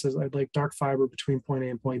and somebody says, I'd like dark fiber between point A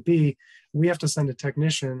and point B, we have to send a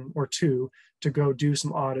technician or two to go do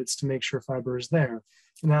some audits to make sure fiber is there.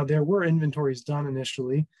 Now, there were inventories done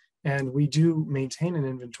initially, and we do maintain an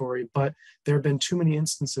inventory, but there have been too many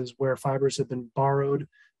instances where fibers have been borrowed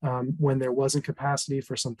when there wasn't capacity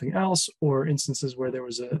for something else, or instances where there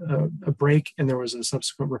was a break and there was a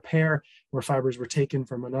subsequent repair where fibers were taken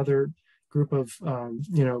from another group of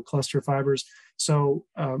cluster fibers. So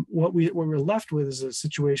what we're left with is a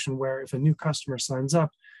situation where if a new customer signs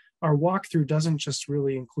up, our walkthrough doesn't just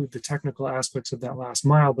really include the technical aspects of that last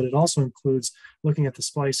mile, but it also includes looking at the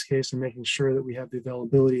splice case and making sure that we have the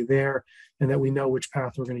availability there and that we know which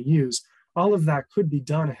path we're going to use. All of that could be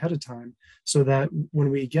done ahead of time so that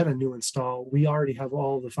when we get a new install, we already have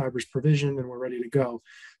all the fibers provisioned and we're ready to go.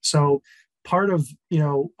 So part of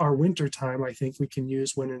our winter time, I think we can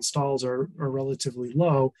use when installs are relatively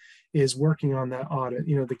low, is working on that audit.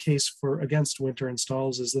 The case against winter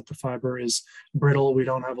installs is that the fiber is brittle. We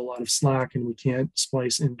don't have a lot of slack and we can't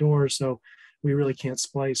splice indoors. So we really can't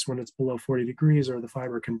splice when it's below 40 degrees or the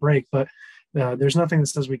fiber can break. But there's nothing that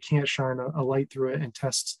says we can't shine a light through it and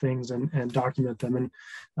test things and document them. And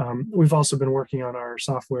we've also been working on our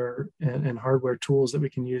software and hardware tools that we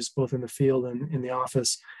can use both in the field and in the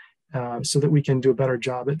office so that we can do a better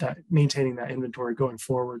job at maintaining that inventory going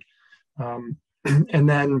forward. And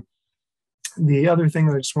then the other thing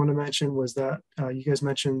that I just wanted to mention was that you guys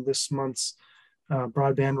mentioned this month's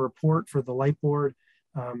broadband report for the light board.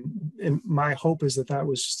 And my hope is that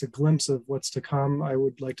was just a glimpse of what's to come. I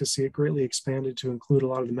would like to see it greatly expanded to include a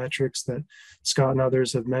lot of the metrics that Scott and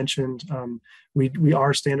others have mentioned. We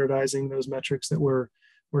are standardizing those metrics that we're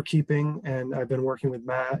keeping, and I've been working with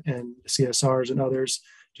Matt and CSRs and others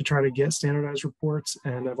to try to get standardized reports.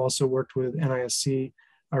 And I've also worked with NISC,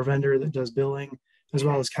 our vendor that does billing, as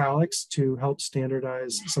well as Calix, to help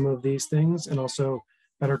standardize some of these things and also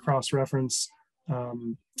better cross-reference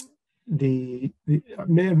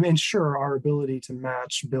ensure our ability to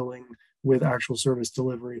match billing with actual service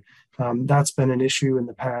delivery. That's been an issue in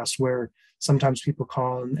the past where sometimes people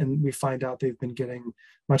call and we find out they've been getting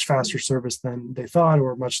much faster service than they thought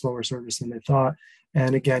or much slower service than they thought.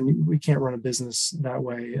 And again, we can't run a business that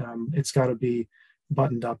way. It's got to be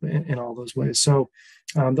buttoned up in all those ways. So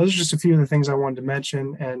those are just a few of the things I wanted to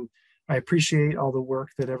mention. And I appreciate all the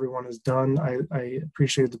work that everyone has done. I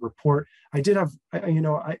appreciate the report.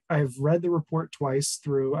 I've read the report twice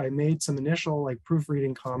through. I made some initial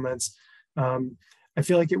proofreading comments. I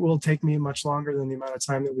feel like it will take me much longer than the amount of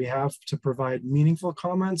time that we have to provide meaningful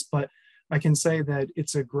comments, but I can say that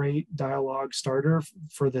it's a great dialogue starter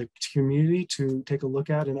for the community to take a look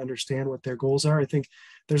at and understand what their goals are. I think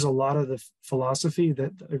there's a lot of the philosophy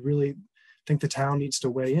that I really think the town needs to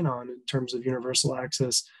weigh in on in terms of universal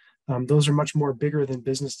access. Those are much more bigger than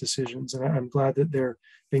business decisions. And I'm glad that they're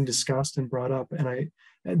being discussed and brought up. And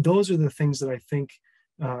those are the things that I think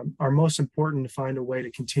are most important to find a way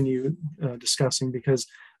to continue discussing, because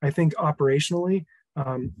I think operationally,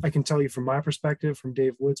 I can tell you from my perspective, from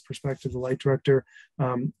Dave Wood's perspective, the light director,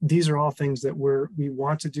 these are all things that we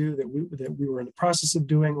want to do, that we were in the process of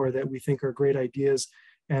doing, or that we think are great ideas.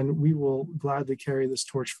 And we will gladly carry this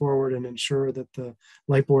torch forward and ensure that the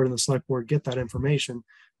light board and the select board get that information.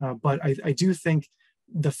 But I do think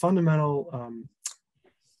the fundamental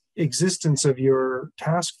existence of your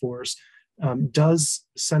task force does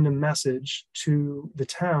send a message to the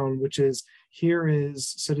town, which is, here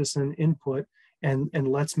is citizen input, and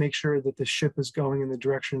let's make sure that the ship is going in the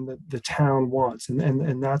direction that the town wants.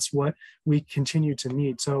 And that's what we continue to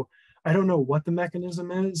need. So I don't know what the mechanism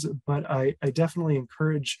is, but I definitely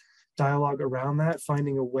encourage dialogue around that,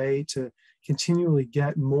 finding a way to continually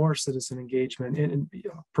get more citizen engagement, and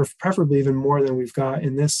preferably even more than we've got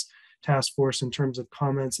in this task force in terms of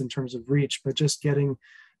comments, in terms of reach, but just getting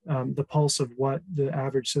the pulse of what the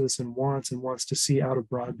average citizen wants and wants to see out of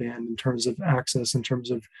broadband in terms of access, in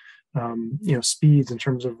terms of speeds, in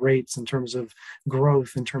terms of rates, in terms of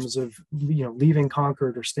growth, in terms of leaving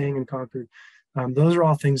Concord or staying in Concord. Those are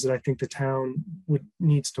all things that I think the town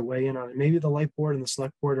needs to weigh in on. And maybe the light board and the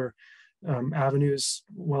select board are avenues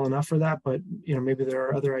well enough for that, but maybe there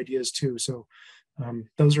are other ideas too. So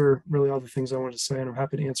those are really all the things I wanted to say, and I'm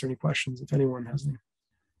happy to answer any questions if anyone has any.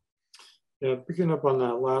 Yeah, picking up on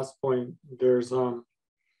that last point, there's I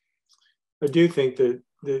do think that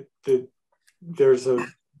there's a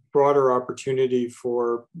broader opportunity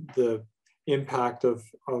for the impact of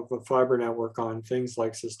a fiber network on things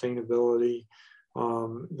like sustainability,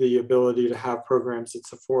 the ability to have programs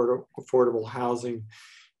that's affordable housing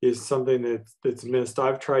is something that's missed.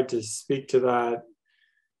 I've tried to speak to that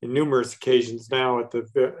in numerous occasions now at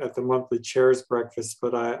the monthly chairs breakfast,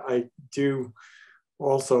 but I do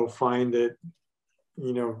also find that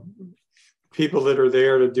people that are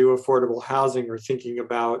there to do affordable housing are thinking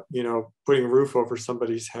about putting a roof over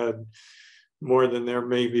somebody's head more than they're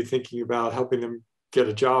maybe thinking about helping them get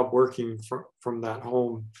a job working from that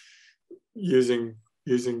home using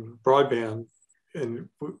broadband. And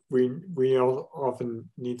we all often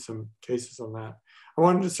need some cases on that. I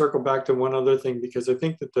wanted to circle back to one other thing, because I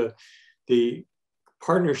think that the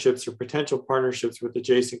partnerships or potential partnerships with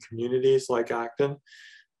adjacent communities like Acton,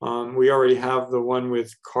 we already have the one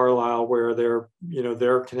with Carlisle where they're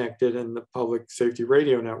connected, and the public safety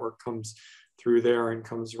radio network comes through there and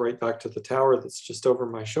comes right back to the tower that's just over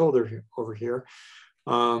my shoulder over here.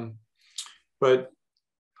 But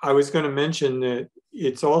I was going to mention that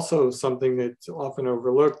it's also something that's often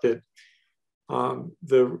overlooked, that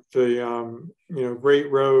the Great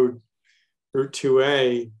Road, Route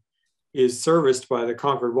 2A, is serviced by the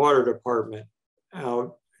Concord Water Department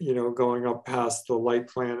out, going up past the light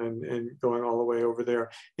plant and going all the way over there.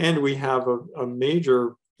 And we have a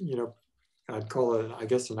major, I'd call it, I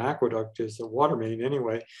guess, an aqueduct is a water main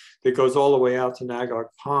anyway, that goes all the way out to Nagog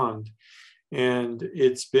Pond. And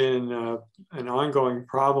it's been an ongoing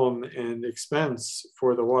problem and expense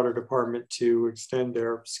for the water department to extend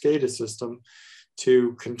their SCADA system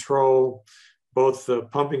to control both the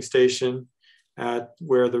pumping station at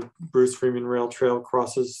where the Bruce Freeman Rail Trail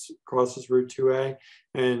crosses Route 2A,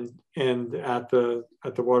 and at the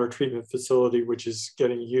water treatment facility, which is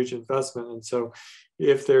getting a huge investment. And so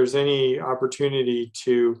if there's any opportunity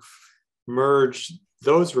to merge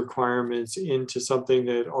those requirements into something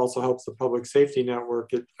that also helps the public safety network,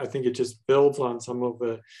 I think it just builds on some of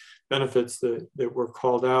the benefits that were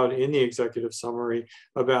called out in the executive summary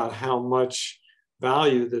about how much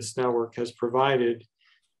value this network has provided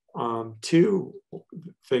to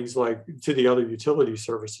things like to the other utility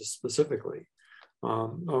services, specifically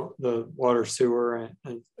the water, sewer,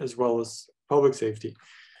 and as well as public safety.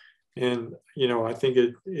 And I think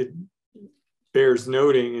it bears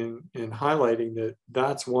noting and highlighting that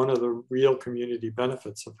that's one of the real community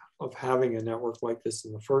benefits of having a network like this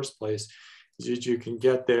in the first place, is that you can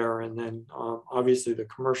get there, and then obviously the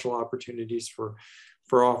commercial opportunities for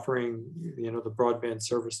offering the broadband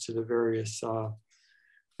service to the various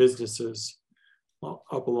businesses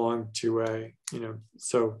up along 2A.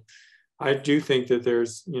 So I do think that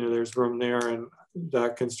there's room there, and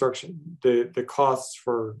that construction, the costs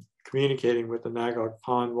for communicating with the Nagog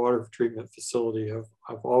Pond water treatment facility have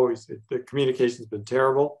always, the communication's been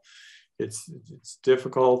terrible. It's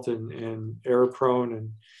difficult and error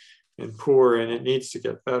prone and poor, and it needs to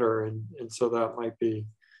get better. And so that might be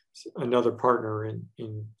another partner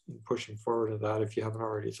in pushing forward to that, if you haven't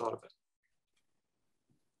already thought of it.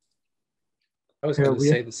 I was going to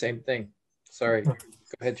say the same thing. Sorry. Go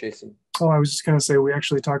ahead, Jason. Oh, I was just going to say, we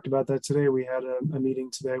actually talked about that today. We had a meeting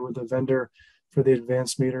today with a vendor for the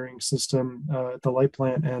advanced metering system at the light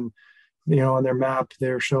plant, and on their map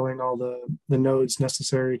they're showing all the nodes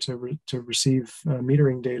necessary to receive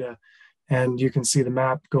metering data, and you can see the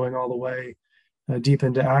map going all the way deep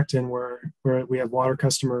into Acton, where we have water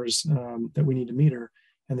customers that we need to meter,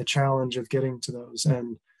 and the challenge of getting to those.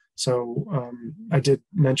 And so I did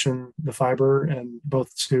mention the fiber, and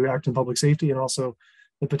both to Acton Public Safety, and also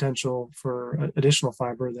the potential for additional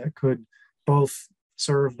fiber that could both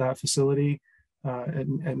serve that facility at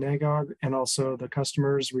Nagog, and also the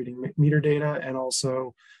customers reading meter data, and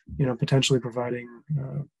also potentially providing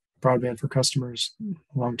broadband for customers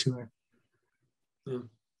along 2A. Yeah.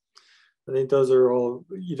 I think those are all,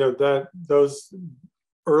 those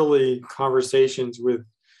early conversations with,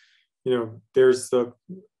 there's the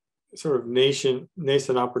sort of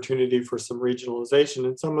nascent opportunity for some regionalization,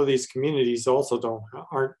 and some of these communities also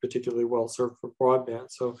aren't particularly well served for broadband.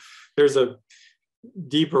 So there's a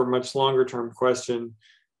deeper, much longer term question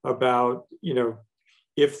about,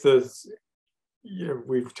 if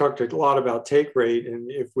we've talked a lot about take rate,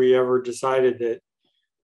 and if we ever decided that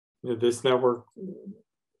this network,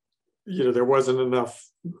 there wasn't enough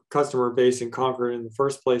customer base in Concord in the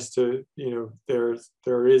first place to,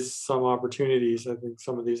 there is some opportunities. I think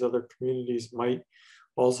some of these other communities might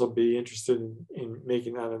also be interested in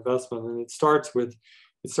making that investment. And it starts with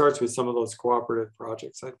some of those cooperative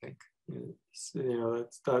projects, I think.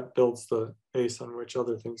 That builds the base on which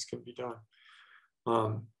other things can be done.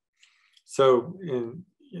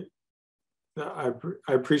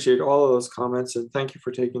 I appreciate all of those comments, and thank you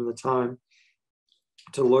for taking the time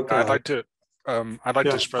to look at. I'd like to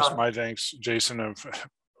express my thanks, Jason.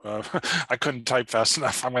 I couldn't type fast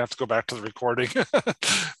enough. I'm gonna have to go back to the recording.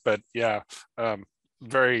 But yeah,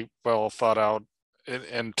 very well thought out,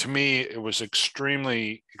 and to me, it was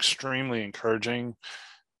extremely encouraging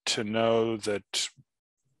to know that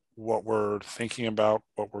what we're thinking about,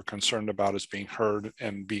 what we're concerned about, is being heard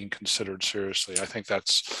and being considered seriously. I think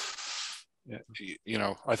that's,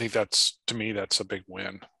 to me, that's a big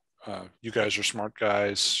win. You guys are smart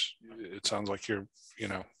guys. It sounds like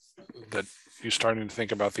that you're starting to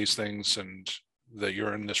think about these things, and that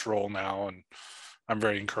you're in this role now, and I'm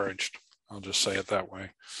very encouraged. I'll just say it that way.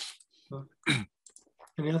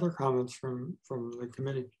 Any other comments from the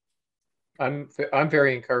committee? I'm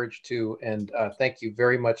very encouraged too, and thank you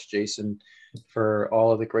very much, Jason, for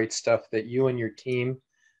all of the great stuff that you and your team,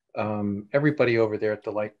 everybody over there at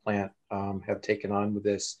the light plant, have taken on with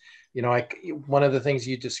this. One of the things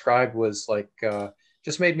you described was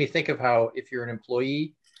just made me think of how, if you're an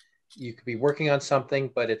employee, you could be working on something,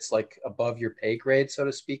 but it's like above your pay grade, so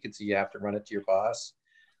to speak, and so you have to run it to your boss.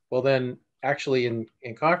 Well, then actually in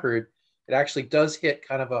Concord, it actually does hit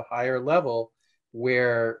kind of a higher level,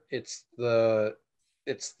 where it's the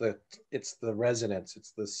residents,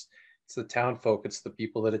 it's the town folk, it's the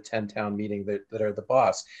people that attend town meeting that are the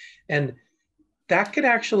boss. And that could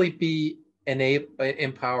actually be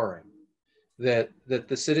empowering, that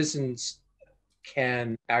the citizens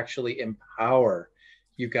can actually empower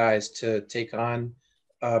you guys to take on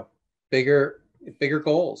bigger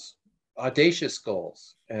goals, audacious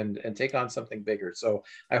goals, and take on something bigger. So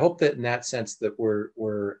I hope that in that sense that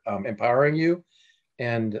we're empowering you.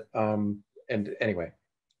 And anyway,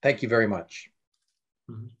 thank you very much.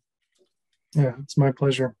 Yeah, it's my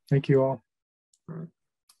pleasure. Thank you all. Right.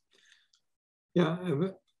 Yeah,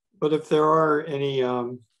 but if there are any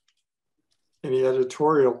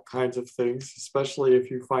editorial kinds of things, especially if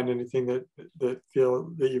you find anything that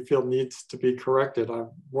you feel needs to be corrected, I'm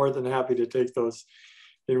more than happy to take those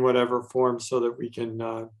in whatever form, so that we can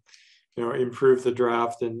improve the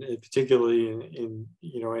draft, and particularly in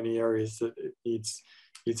any areas that it needs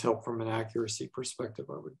help from an accuracy perspective.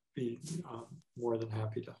 I would be more than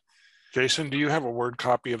happy to. Jason, do you have a Word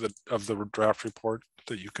copy of the draft report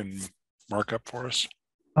that you can mark up for us?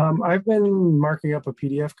 I've been marking up a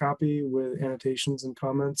PDF copy with annotations and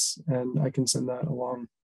comments, and I can send that along.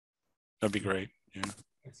 That'd be great. Yeah.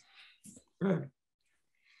 Good.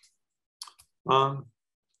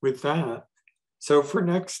 With that, so for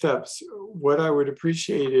next steps, what I would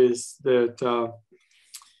appreciate is that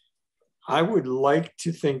I would like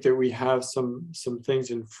to think that we have some things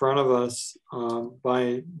in front of us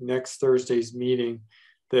by next Thursday's meeting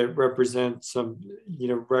that represent some,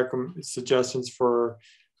 suggestions for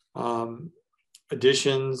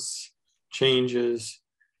additions, changes.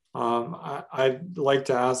 I'd like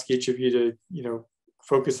to ask each of you to,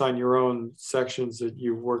 focus on your own sections that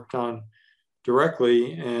you worked on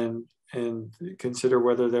directly, and consider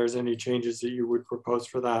whether there's any changes that you would propose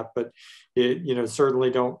for that. But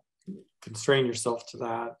certainly don't constrain yourself to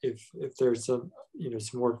that if there's some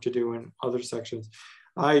work to do in other sections.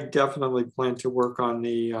 I definitely plan to work on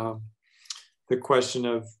the question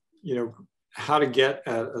of how to get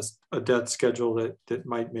at a debt schedule that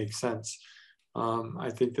might make sense.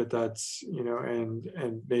 I think that's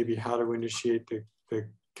and maybe how to initiate the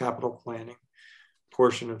capital planning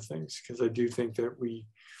portion of things, because I do think that we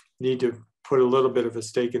need to put a little bit of a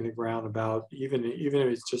stake in the ground about, even if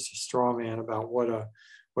it's just a straw man, about what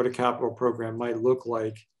a capital program might look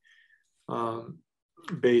like,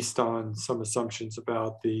 based on some assumptions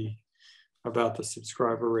about the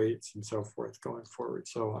subscriber rates and so forth going forward.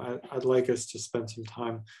 So I'd like us to spend some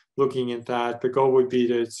time looking at that. The goal would be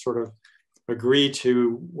to sort of agree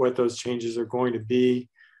to what those changes are going to be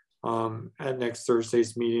at next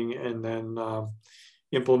Thursday's meeting, and then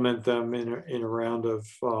implement them in a round of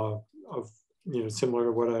similar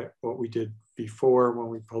to what we did before when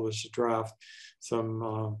we published a draft,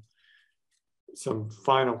 some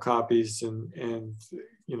final copies and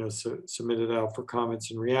submit it out for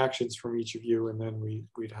comments and reactions from each of you, and then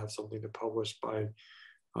we'd have something to publish by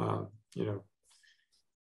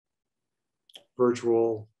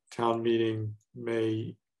virtual town meeting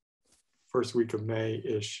first week of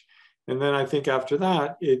May-ish. And then I think after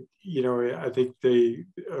that, I think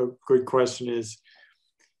a good question is,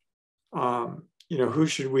 who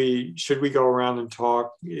should we go around and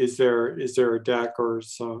talk? Is there a deck or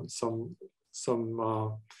some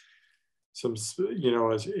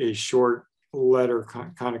a short letter,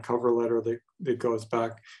 kind of cover letter that goes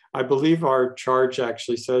back? I believe our charge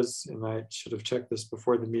actually says, and I should have checked this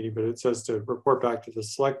before the meeting, but it says to report back to the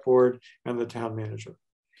select board and the town manager.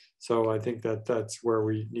 So I think that's where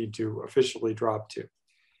we need to officially drop to.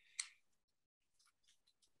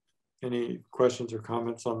 Any questions or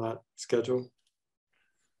comments on that schedule?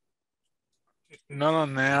 None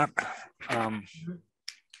on that. All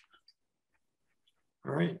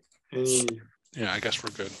right. Yeah, I guess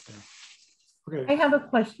we're good. Yeah. Okay. I have a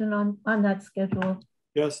question on that schedule.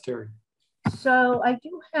 Yes, Terry. So I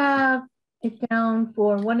do have it down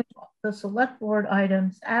for one of the select board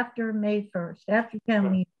items after May 1st, after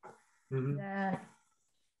town meeting, that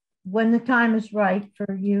when the time is right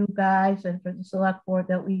for you guys and for the select board,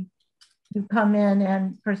 that you come in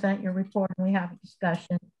and present your report and we have a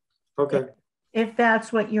discussion. Okay. If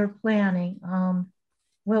that's what you're planning.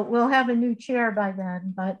 We'll have a new chair by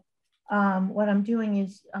then, but what I'm doing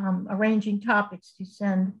is arranging topics to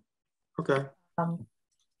send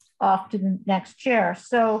off to the next chair.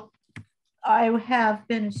 So I have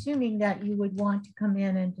been assuming that you would want to come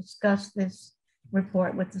in and discuss this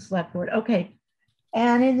report with the select board. Okay.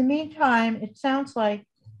 And in the meantime, it sounds like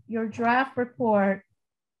your draft report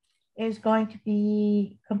is going to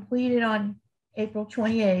be completed on April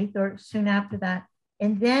 28th or soon after that.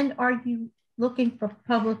 And then are you looking for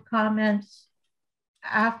public comments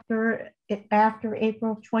after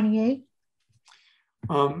April 28th?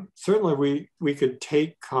 Certainly we could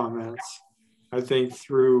take comments, I think,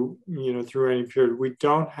 through any period. We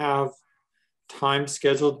don't have time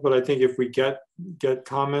scheduled, but I think if we get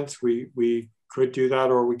comments, we could do that,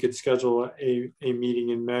 or we could schedule a meeting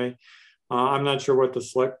in May. I'm not sure what the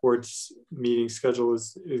select board's meeting schedule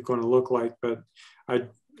is going to look like, but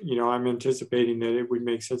I'm anticipating that it would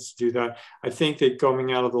make sense to do that. I think that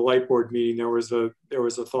going out of the light board meeting, there was a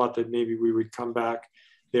thought that maybe we would come back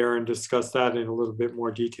there and discuss that in a little bit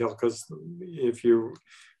more detail, because if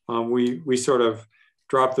we sort of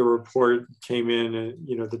dropped the report, came in,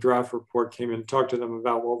 and the draft report came in and talked to them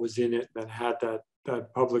about what was in it, and then had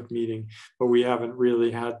that public meeting, but we haven't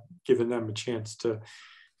really given them a chance to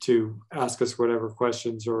ask us whatever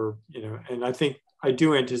questions, or and I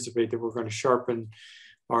do anticipate that we're going to sharpen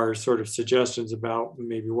our sort of suggestions about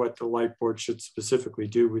maybe what the light board should specifically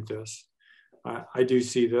do with this. I do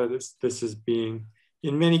see that this is being,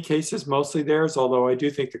 in many cases, mostly theirs, although I do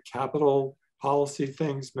think the capital policy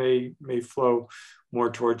things may flow more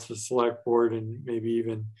towards the select board, and maybe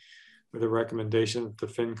even with a recommendation that the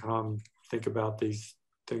FinCom think about these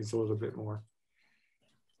things a little bit more.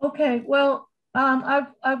 Okay, well,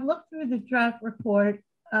 I've looked through the draft report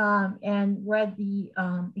and read the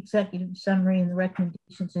executive summary and the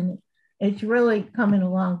recommendations, and it's really coming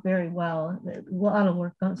along very well. A lot of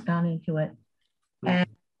work has gone into it. And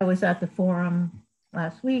I was at the forum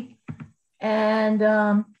last week,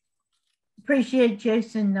 and appreciate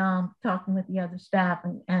Jason talking with the other staff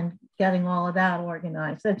and getting all of that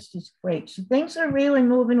organized. That's just great. So things are really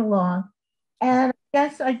moving along. And I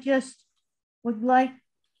guess I just would like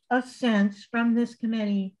a sense from this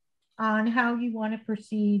committee on how you want to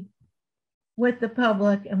proceed with the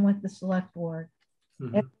public and with the select board.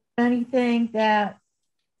 If anything that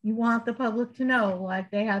you want the public to know, like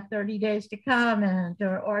they have 30 days to comment,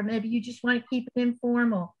 or maybe you just want to keep it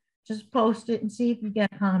informal, just post it and see if you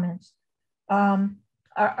get comments.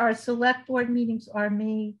 Our select board meetings are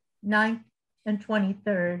May 9th and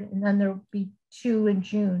 23rd, and then there'll be 2 in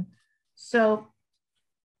June. So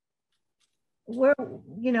we're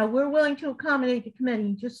willing to accommodate the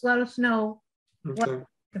committee. Just let us know what you're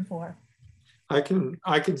looking for. I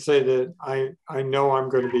can say that I know I'm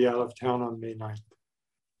going to be out of town on May 9th.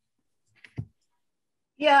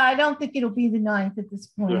 Yeah, I don't think it'll be the 9th at this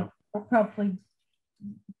point. Yeah. It'll probably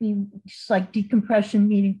be just like decompression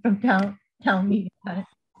meeting from town meeting.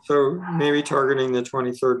 So maybe targeting the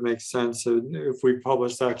 23rd makes sense. So if we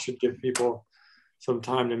publish that, should give people some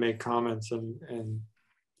time to make comments and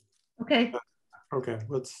okay. Okay,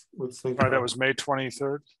 let's think. All right, that was May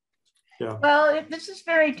 23rd. Yeah. Well, this is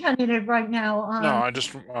very tentative right now. No,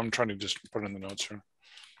 I'm trying to just put in the notes here.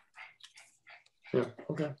 Yeah.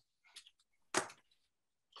 Okay.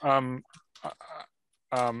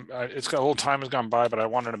 It's got a little time has gone by, but I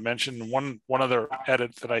wanted to mention one other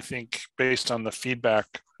edit that I think, based on the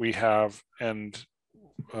feedback we have, and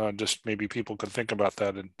just maybe people could think about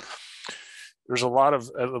that. And there's a lot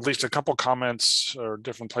of, at least a couple comments or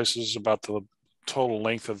different places about the total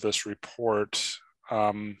length of this report.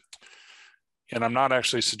 And I'm not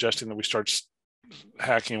actually suggesting that we start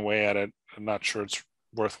hacking away at it. I'm not sure it's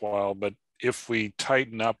worthwhile, but if we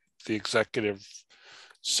tighten up the executive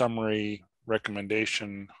summary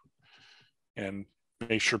recommendation and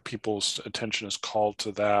make sure people's attention is called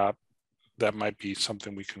to that, that might be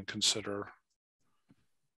something we can consider.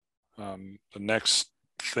 The next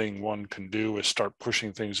thing one can do is start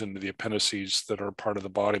pushing things into the appendices that are part of the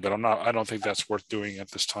body, but I don't think that's worth doing at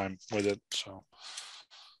this time with it. So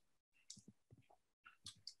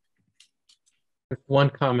one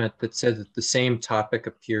comment that said that the same topic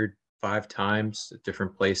appeared 5 times at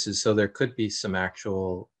different places, so there could be some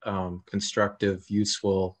actual constructive,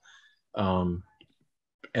 useful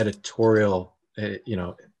editorial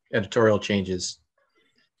changes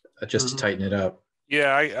just to tighten it up.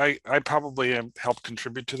 Yeah, I probably helped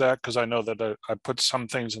contribute to that, because I know that I put some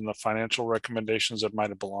things in the financial recommendations that might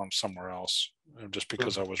have belonged somewhere else, just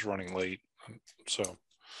because I was running late. So.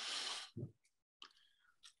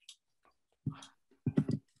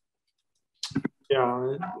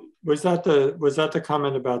 Yeah, was that the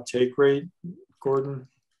comment about take rate, Gordon?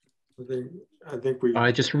 I think we.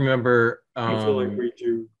 I just remember. I feel like we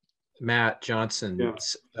do. Matt Johnson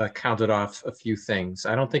counted off a few things.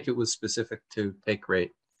 I don't think it was specific to take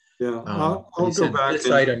rate. Yeah, I'll go back. This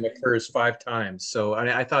item occurs 5 times, so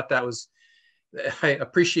I thought that was. I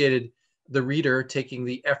appreciated the reader taking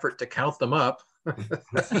the effort to count them up.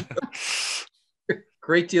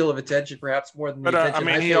 Great deal of attention, perhaps more than. But I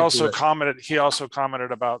mean, he also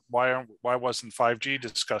commented about why wasn't 5G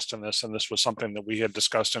discussed in this, and this was something that we had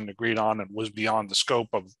discussed and agreed on, and was beyond the scope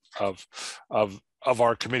of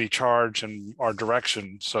our committee charge and our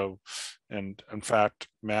direction. So, and in fact,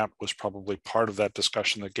 Matt was probably part of that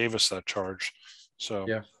discussion that gave us that charge. So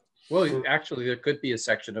yeah, well, actually, there could be a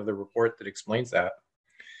section of the report that explains that.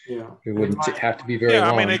 Yeah, it wouldn't have to be very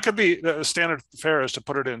long. I mean, it could be the standard fare is to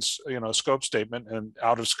put it in, a scope statement, and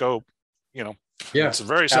out of scope, yeah, it's a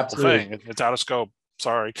very simple thing. It's out of scope.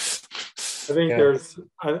 Sorry. I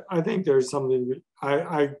think there's something.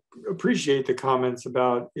 I appreciate the comments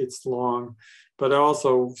about it's long, but I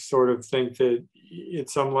also sort of think that at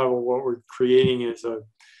some level what we're creating is a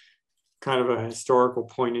kind of a historical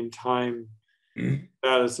point in time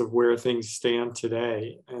status of where things stand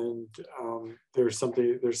today, and there's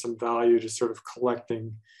some value to sort of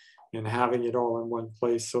collecting and having it all in one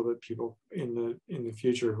place, so that people in the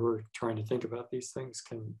future who are trying to think about these things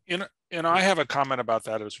can. And I have a comment about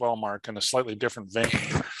that as well, Mark, in a slightly different vein.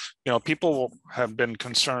 People have been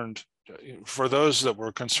concerned. For those that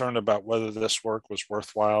were concerned about whether this work was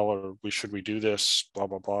worthwhile, or should we do this, blah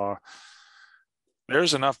blah blah.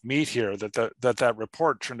 There's enough meat here that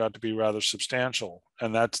report turned out to be rather substantial,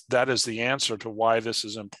 and that is the answer to why this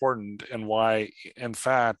is important, and why, in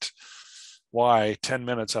fact, why 10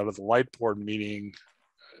 minutes out of the light board meeting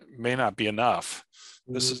may not be enough.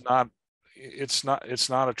 This is not. It's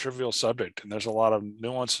not a trivial subject, and there's a lot of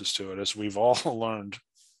nuances to it, as we've all learned,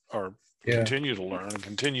 or continue to learn and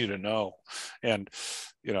continue to know, and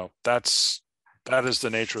that is the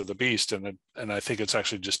nature of the beast, and I think it's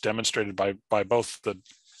actually just demonstrated by both the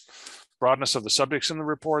broadness of the subjects in the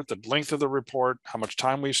report, the length of the report, how much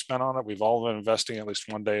time we've spent on it. We've all been investing at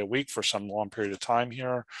least 1 day a week for some long period of time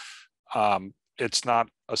here. It's not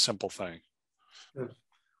a simple thing. Yeah.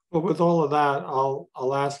 Well, with all of that,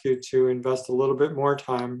 I'll ask you to invest a little bit more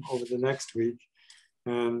time over the next week,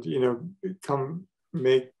 and come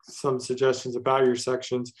make some suggestions about your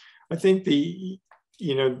sections. I think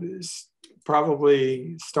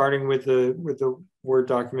probably starting with the Word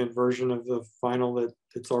document version of the final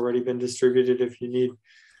that's already been distributed. If you need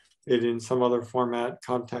it in some other format,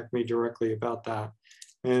 contact me directly about that.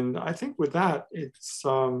 And I think with that, it's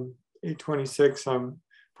 8:26. I'm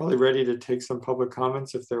probably ready to take some public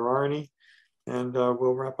comments if there are any, and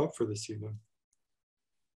we'll wrap up for this evening.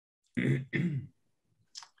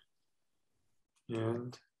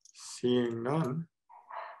 And seeing none,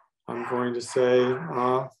 I'm going to say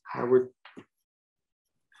I would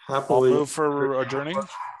happily move for adjourning.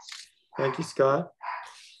 Thank you, Scott.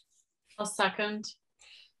 I'll second.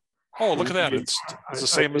 Oh, look at that. It's the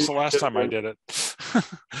same as the last time I did it.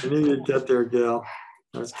 I knew you'd get there, Gail.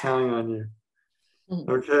 I was counting on you.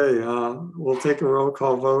 Okay, we'll take a roll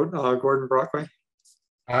call vote. Gordon Brockway.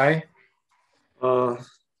 Aye.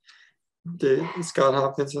 Scott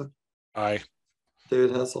Hopkinson. Aye.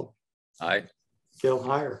 David Hessel. Aye. Gail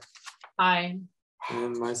Heyer. Aye.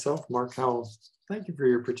 And myself, Mark Howell. Thank you for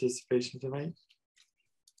your participation tonight.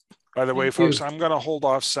 By the way, folks, I'm going to hold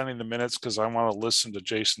off sending the minutes because I want to listen to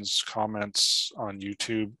Jason's comments on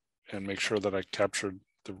YouTube and make sure that I captured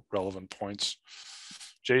the relevant points.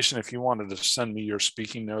 Jason, if you wanted to send me your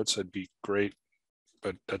speaking notes, that'd be great,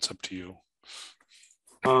 but that's up to you.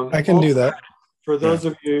 I can do that. For those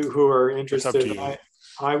of you who are interested,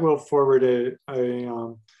 I will forward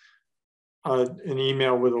an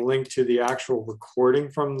email with a link to the actual recording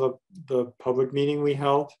from the public meeting we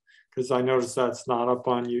held, because I noticed that's not up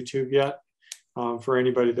on YouTube yet. For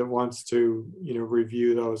anybody that wants to,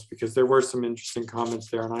 review those, because there were some interesting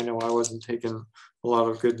comments there, and I know I wasn't taking a lot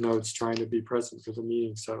of good notes trying to be present for the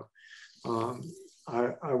meeting. So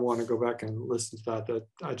I want to go back and listen to that. That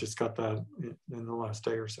I just got that in the last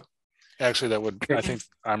day or so. Actually, I think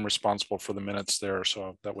I'm responsible for the minutes there,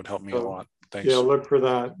 so that would help me a lot. Thanks. Yeah, look for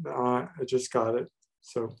that. I just got it.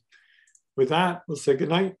 So with that, we'll say good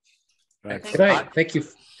night. Good night. Thank you.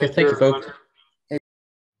 Thank you, folks.